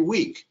 even every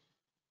week,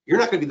 you're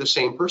not going to be the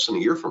same person a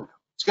year from now.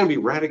 It's going to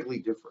be radically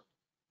different.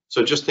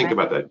 So just think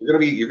about that. You're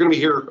going to be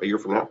here a year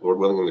from now, Lord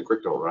willing, when the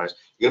creek don't rise.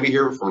 You're going to be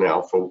here from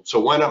now. So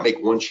why not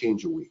make one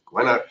change a week?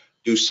 Why not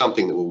do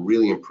something that will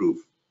really improve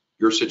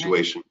your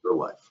situation, your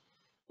life?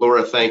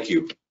 Laura, thank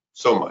you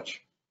so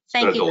much. It's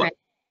been a Thank you, delight.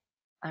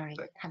 Chris. All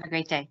right. Have a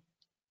great day.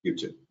 You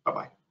too.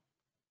 Bye-bye.